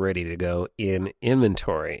 Lisas that were ready to go in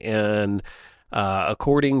inventory. And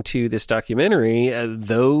according to this documentary,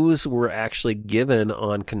 those were actually given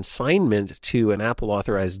on consignment to an Apple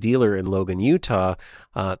authorized dealer in Logan, Utah,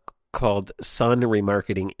 called Sun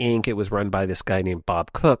Remarketing Inc. It was run by this guy named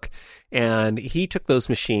Bob Cook, and he took those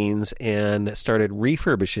machines and started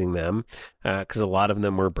refurbishing them because a lot of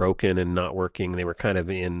them were broken and not working. They were kind of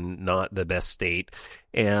in not the best state.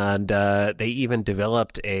 And they even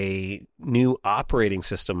developed a new operating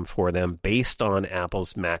system for them based on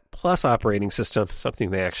Apple's Mac Plus operating system,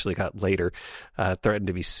 something they actually got later threatened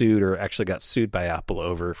to be sued, or actually got sued by Apple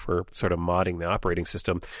over for sort of modding the operating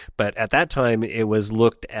system. But at that time, it was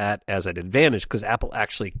looked at as an advantage because Apple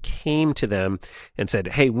actually came to them and said,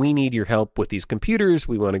 hey, we need your help with these computers.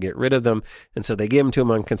 We want to get rid of them. And so they gave them to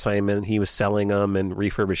him on consignment. He was selling them and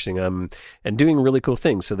refurbishing them and doing really cool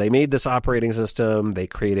things. So they made this operating system. They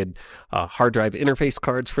created hard drive interface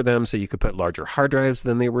cards for them so you could put larger hard drives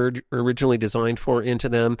than they were originally designed for into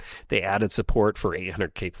them. They added support for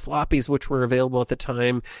 800K floppies, which were available at the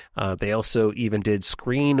time. They also even did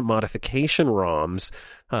screen modification ROMs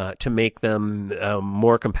to make them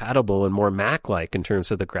more compatible and more Mac-like in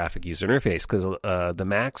terms of the graphic user interface, because the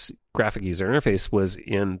Mac's graphic user interface was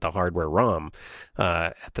in the hardware ROM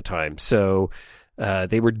at the time. So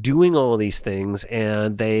they were doing all of these things,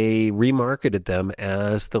 and they remarketed them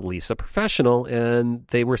as the Lisa Professional, and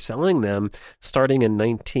they were selling them starting in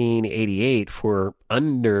 1988 for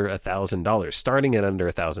under $1,000, starting at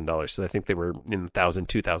under $1,000. So I think they were in the $1,000,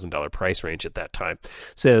 $2,000 price range at that time.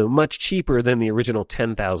 So much cheaper than the original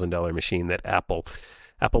 $10,000 machine that Apple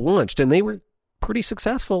launched, and they were pretty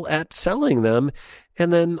successful at selling them.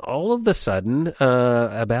 And then all of a sudden,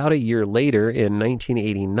 about a year later in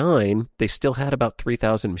 1989, they still had about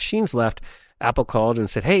 3,000 machines left. Apple called and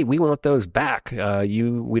said, "Hey, we want those back.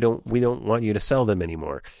 We don't want you to sell them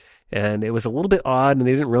anymore." And it was a little bit odd, and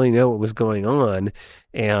they didn't really know what was going on.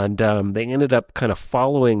 And they ended up kind of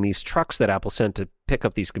following these trucks that Apple sent to pick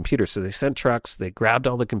up these computers. So they sent trucks, they grabbed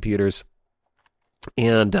all the computers,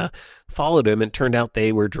 and followed them. And it turned out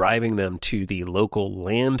they were driving them to the local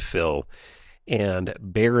landfill and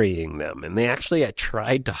burying them. And they actually had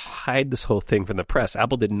tried to hide this whole thing from the press.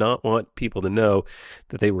 Apple did not want people to know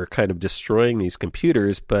that they were kind of destroying these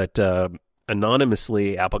computers, but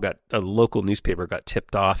anonymously, a local newspaper got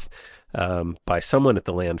tipped off by someone at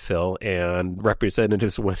the landfill, and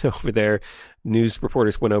representatives went over there. News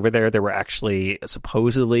reporters went over there. There were actually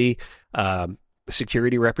supposedly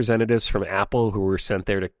security representatives from Apple who were sent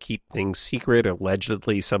there to keep things secret.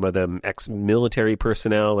 Allegedly, some of them ex-military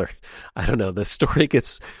personnel, or I don't know. The story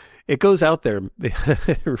goes out there,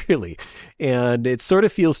 really. And it sort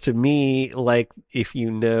of feels to me like, if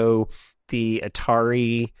you know the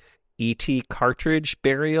Atari ET cartridge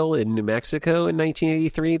burial in New Mexico in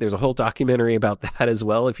 1983. There's a whole documentary about that as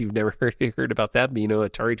well, if you've never heard about that. But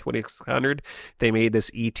Atari 2600, they made this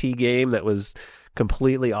ET game that was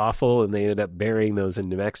completely awful, and they ended up burying those in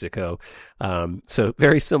New Mexico. So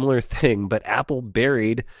very similar thing, but Apple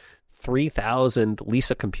buried 3,000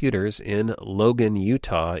 Lisa computers in Logan,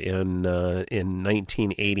 Utah in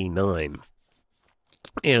 1989.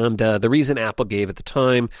 And the reason Apple gave at the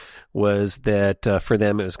time was that for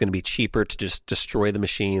them it was going to be cheaper to just destroy the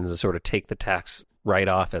machines and sort of take the tax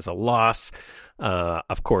write-off as a loss.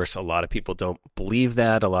 Of course, a lot of people don't believe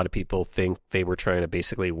that. A lot of people think they were trying to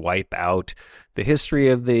basically wipe out the history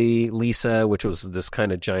of the Lisa, which was this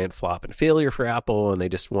kind of giant flop and failure for Apple, and they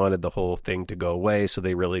just wanted the whole thing to go away, so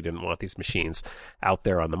they really didn't want these machines out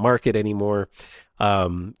there on the market anymore. I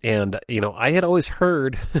had always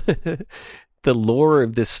heard the lore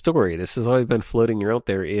of this story. This has always been floating out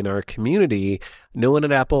there in our community. No one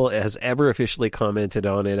at Apple has ever officially commented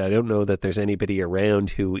on it. I don't know that there's anybody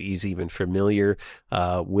around who is even familiar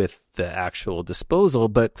with the actual disposal.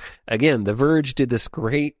 But again, The Verge did this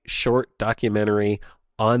great short documentary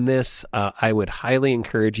on this. I would highly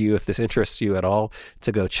encourage you, if this interests you at all,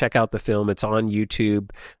 to go check out the film. It's on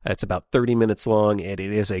YouTube. It's about 30 minutes long, and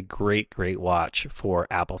it is a great, great watch for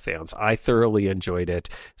Apple fans. I thoroughly enjoyed it,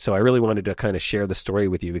 so I really wanted to kind of share the story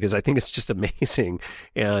with you because I think it's just amazing,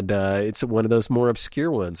 and it's one of those more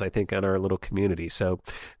obscure ones, I think, on our little community. So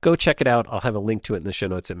go check it out. I'll have a link to it in the show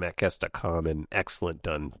notes at maccast.com, and excellent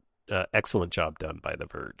job done by The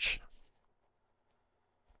Verge.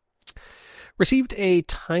 Received a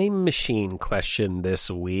time machine question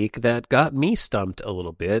this week that got me stumped a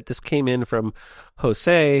little bit. This came in from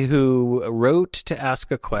Jose, who wrote to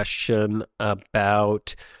ask a question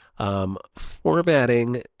about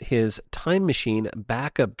formatting his time machine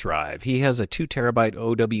backup drive. He has a 2 terabyte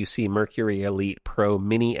OWC Mercury Elite Pro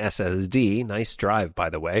Mini SSD, nice drive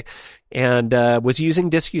by the way, and was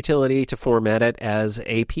using Disk Utility to format it as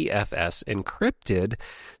APFS encrypted,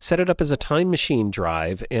 set it up as a time machine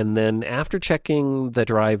drive, and then after checking the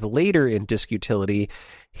drive later in Disk Utility,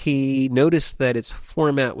 he noticed that its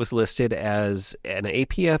format was listed as an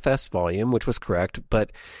APFS volume, which was correct, but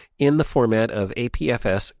in the format of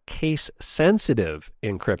APFS case-sensitive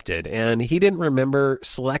encrypted. And he didn't remember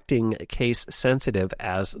selecting case-sensitive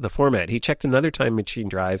as the format. He checked another time machine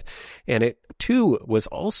drive, and it too was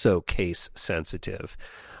also case-sensitive.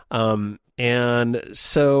 And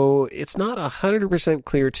so it's not 100%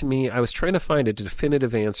 clear to me. I was trying to find a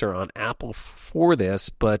definitive answer on Apple for this,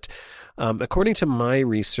 but according to my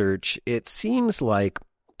research, it seems like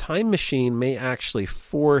Time Machine may actually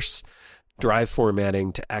force drive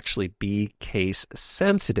formatting to actually be case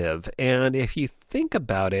sensitive. And if you think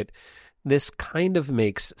about it, this kind of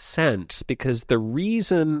makes sense because the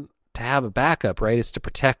reason to have a backup, right, is to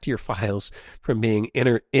protect your files from being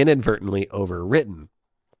inadvertently overwritten.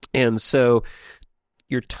 And so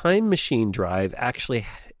your Time Machine drive actually,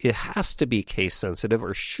 it has to be case sensitive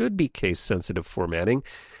or should be case sensitive formatting,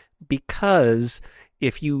 because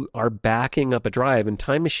if you are backing up a drive, and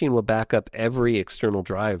Time Machine will back up every external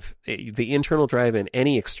drive, the internal drive and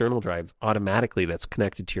any external drive automatically that's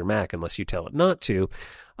connected to your Mac unless you tell it not to.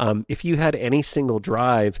 If you had any single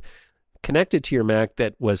drive connected to your Mac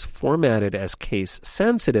that was formatted as case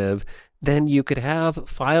sensitive, then you could have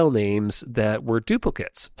file names that were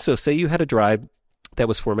duplicates. So say you had a drive that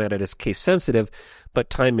was formatted as case sensitive, but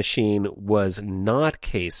Time Machine was not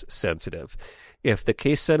case sensitive. If the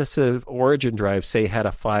case sensitive origin drive, say, had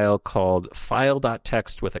a file called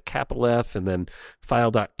file.txt with a capital F, and then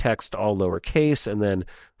file.txt all lowercase, and then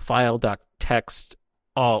file.txt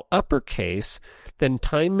all uppercase, then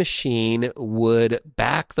Time Machine would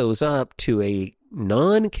back those up to a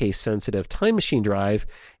non-case sensitive Time Machine drive,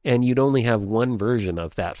 and you'd only have one version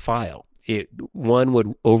of that file. One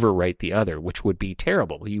would overwrite the other, which would be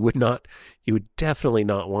terrible. You would definitely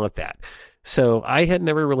not want that. So I had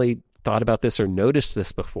never really thought about this or noticed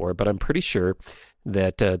this before, but I'm pretty sure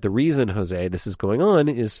that the reason, Jose, this is going on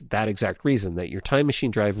is that exact reason, that your Time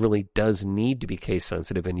Machine drive really does need to be case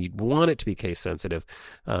sensitive, and you'd want it to be case sensitive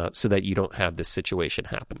so that you don't have this situation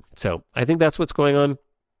happen. So I think that's what's going on,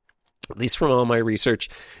 at least from all my research.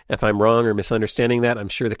 If I'm wrong or misunderstanding that, I'm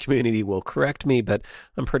sure the community will correct me, but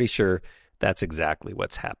I'm pretty sure that's exactly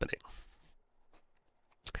what's happening.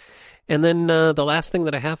 And then the last thing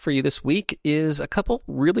that I have for you this week is a couple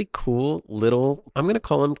really cool little, I'm going to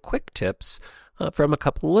call them quick tips from a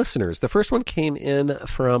couple listeners. The first one came in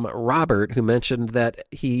from Robert, who mentioned that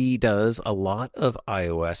he does a lot of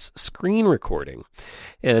iOS screen recording.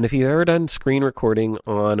 And if you've ever done screen recording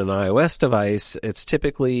on an iOS device, it's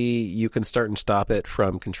typically you can start and stop it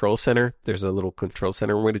from Control Center. There's a little Control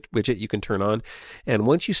Center widget you can turn on. And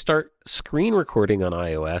once you start screen recording on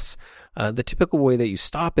iOS, the typical way that you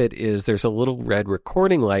stop it is there's a little red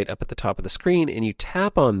recording light up at the top of the screen, and you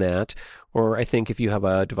tap on that. Or I think if you have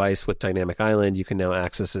a device with Dynamic Island, you can now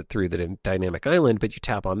access it through the Dynamic Island, but you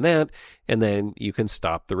tap on that, and then you can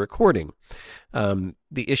stop the recording. The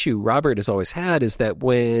issue Robert has always had is that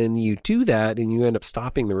when you do that and you end up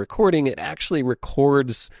stopping the recording, it actually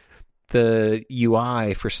records the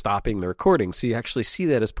UI for stopping the recording. So you actually see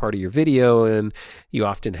that as part of your video, and you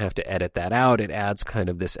often have to edit that out. It adds kind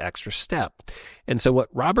of this extra step. And so what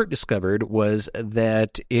Robert discovered was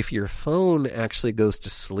that if your phone actually goes to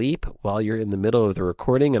sleep while you're in the middle of the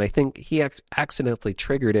recording, and I think he accidentally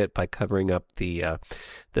triggered it by covering up the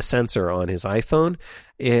sensor on his iPhone,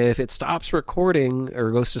 if it stops recording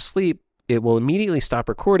or goes to sleep, it will immediately stop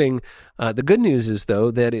recording. The good news is,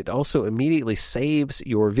 though, that it also immediately saves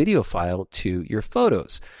your video file to your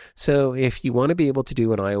photos. So if you want to be able to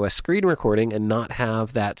do an iOS screen recording and not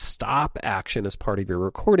have that stop action as part of your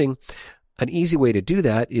recording, an easy way to do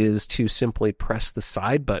that is to simply press the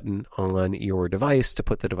side button on your device to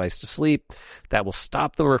put the device to sleep. That will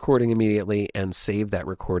stop the recording immediately and save that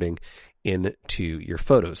recording into your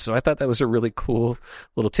photos. So I thought that was a really cool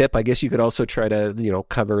little tip. I guess you could also try to,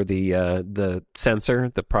 cover the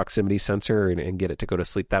sensor, the proximity sensor, and get it to go to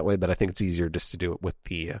sleep that way. But I think it's easier just to do it with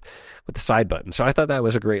the side button. So I thought that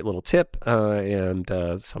was a great little tip and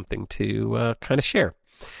something to kind of share.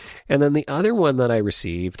 And then the other one that I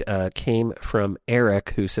received came from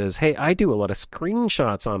Eric, who says, hey, I do a lot of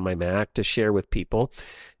screenshots on my Mac to share with people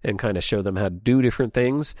and kind of show them how to do different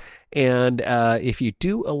things. And if you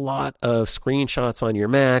do a lot of screenshots on your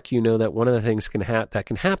Mac, you know that one of the things that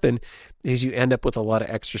can happen is you end up with a lot of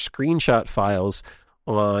extra screenshot files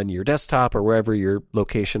on your desktop or wherever your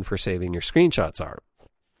location for saving your screenshots are.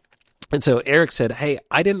 And so Eric said, hey,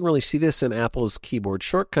 I didn't really see this in Apple's keyboard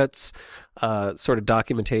shortcuts sort of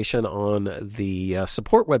documentation on the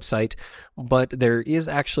support website, but there is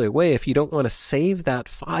actually a way, if you don't want to save that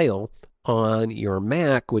file on your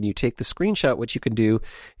Mac, when you take the screenshot, what you can do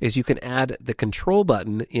is you can add the control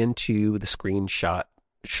button into the screenshot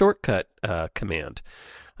shortcut command.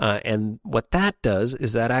 And what that does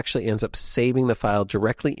is that actually ends up saving the file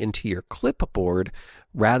directly into your clipboard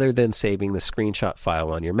rather than saving the screenshot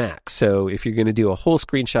file on your Mac. So if you're going to do a whole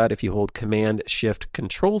screenshot, if you hold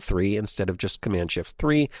Command-Shift-Control-3 instead of just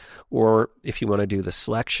Command-Shift-3, or if you want to do the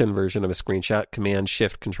selection version of a screenshot,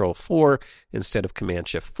 Command-Shift-Control-4 instead of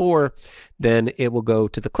Command-Shift-4, then it will go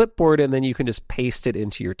to the clipboard, and then you can just paste it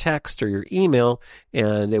into your text or your email,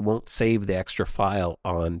 and it won't save the extra file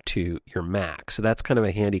onto your Mac. So that's kind of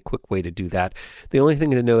a handy, quick way to do that. The only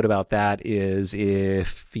thing to note about that is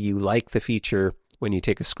if you like the feature when you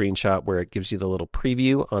take a screenshot where it gives you the little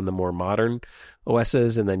preview on the more modern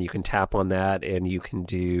OSs, and then you can tap on that and you can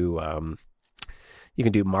do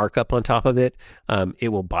markup on top of it. It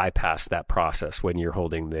will bypass that process when you're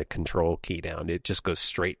holding the control key down. It just goes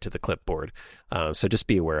straight to the clipboard. So just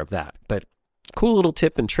be aware of that. But cool little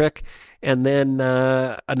tip and trick. And then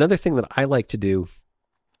another thing that I like to do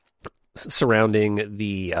surrounding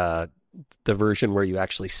the version where you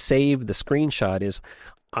actually save the screenshot is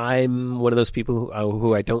I'm one of those people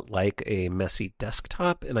who I don't like a messy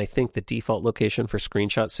desktop, and I think the default location for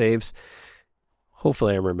screenshot saves,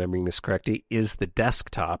 hopefully I'm remembering this correctly, is the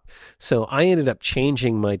desktop. So I ended up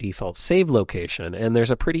changing my default save location, and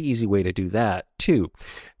there's a pretty easy way to do that too.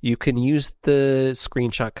 You can use the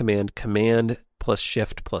screenshot command plus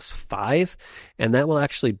shift plus 5, and that will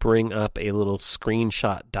actually bring up a little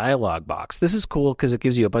screenshot dialog box. This is cool because it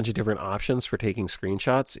gives you a bunch of different options for taking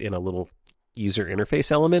screenshots in a little user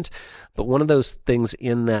interface element, but one of those things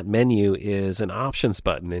in that menu is an options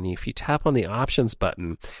button, and if you tap on the options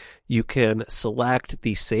button, you can select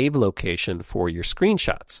the save location for your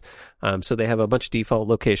screenshots. So they have a bunch of default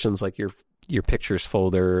locations like your pictures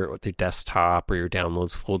folder, or the desktop, or your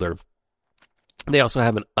downloads folder. They also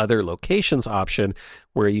have an other locations option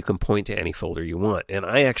where you can point to any folder you want. And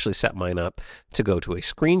I actually set mine up to go to a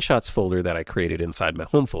screenshots folder that I created inside my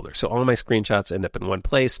home folder. So all my screenshots end up in one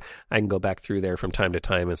place. I can go back through there from time to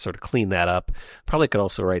time and sort of clean that up. Probably could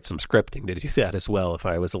also write some scripting to do that as well if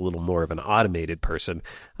I was a little more of an automated person.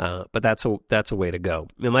 But that's a way to go.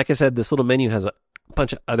 And like I said, this little menu has a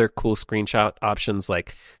bunch of other cool screenshot options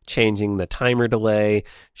like changing the timer delay,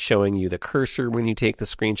 showing you the cursor when you take the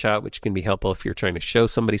screenshot, which can be helpful if you're trying to show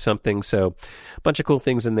somebody something. So a bunch of cool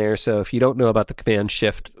things in there. So if you don't know about the Command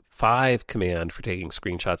Shift 5 command for taking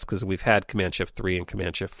screenshots, because we've had Command Shift 3 and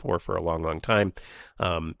Command Shift 4 for a long, long time,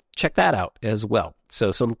 check that out as well.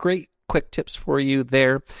 So some great quick tips for you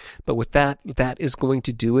there. But with that is going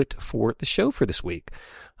to do it for the show for this week.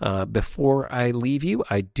 Before I leave you,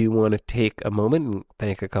 I do want to take a moment and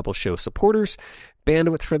thank a couple show supporters.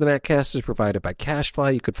 Bandwidth for the Maccast is provided by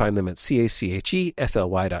CashFly. You could find them at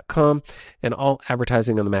CACHEFLY.com. And all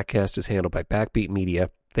advertising on the Maccast is handled by Backbeat Media.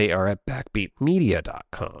 They are at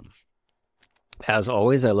backbeatmedia.com. As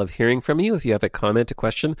always, I love hearing from you. If you have a comment, a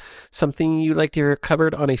question, something you'd like to hear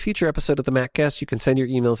covered on a future episode of the Maccast, you can send your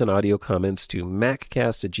emails and audio comments to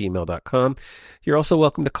maccast@gmail.com. You're also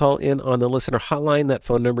welcome to call in on the listener hotline. That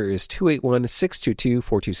phone number is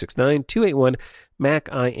 281-622-4269, 281 Mac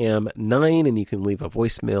I am 9, and you can leave a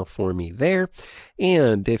voicemail for me there.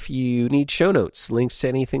 And if you need show notes, links to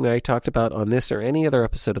anything that I talked about on this or any other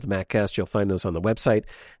episode of the Maccast, you'll find those on the website.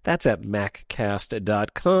 That's at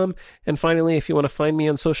maccast.com. And finally, if you want to find me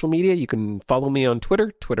on social media, you can follow me on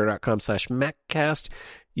Twitter, twitter.com/Maccast.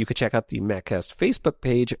 You can check out the Maccast Facebook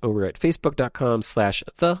page over at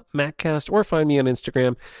facebook.com/the-Maccast, or find me on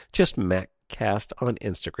Instagram, just Maccast on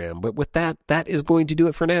Instagram. But with that is going to do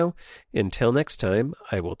it for now. Until next time,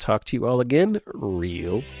 I will talk to you all again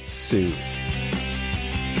real soon.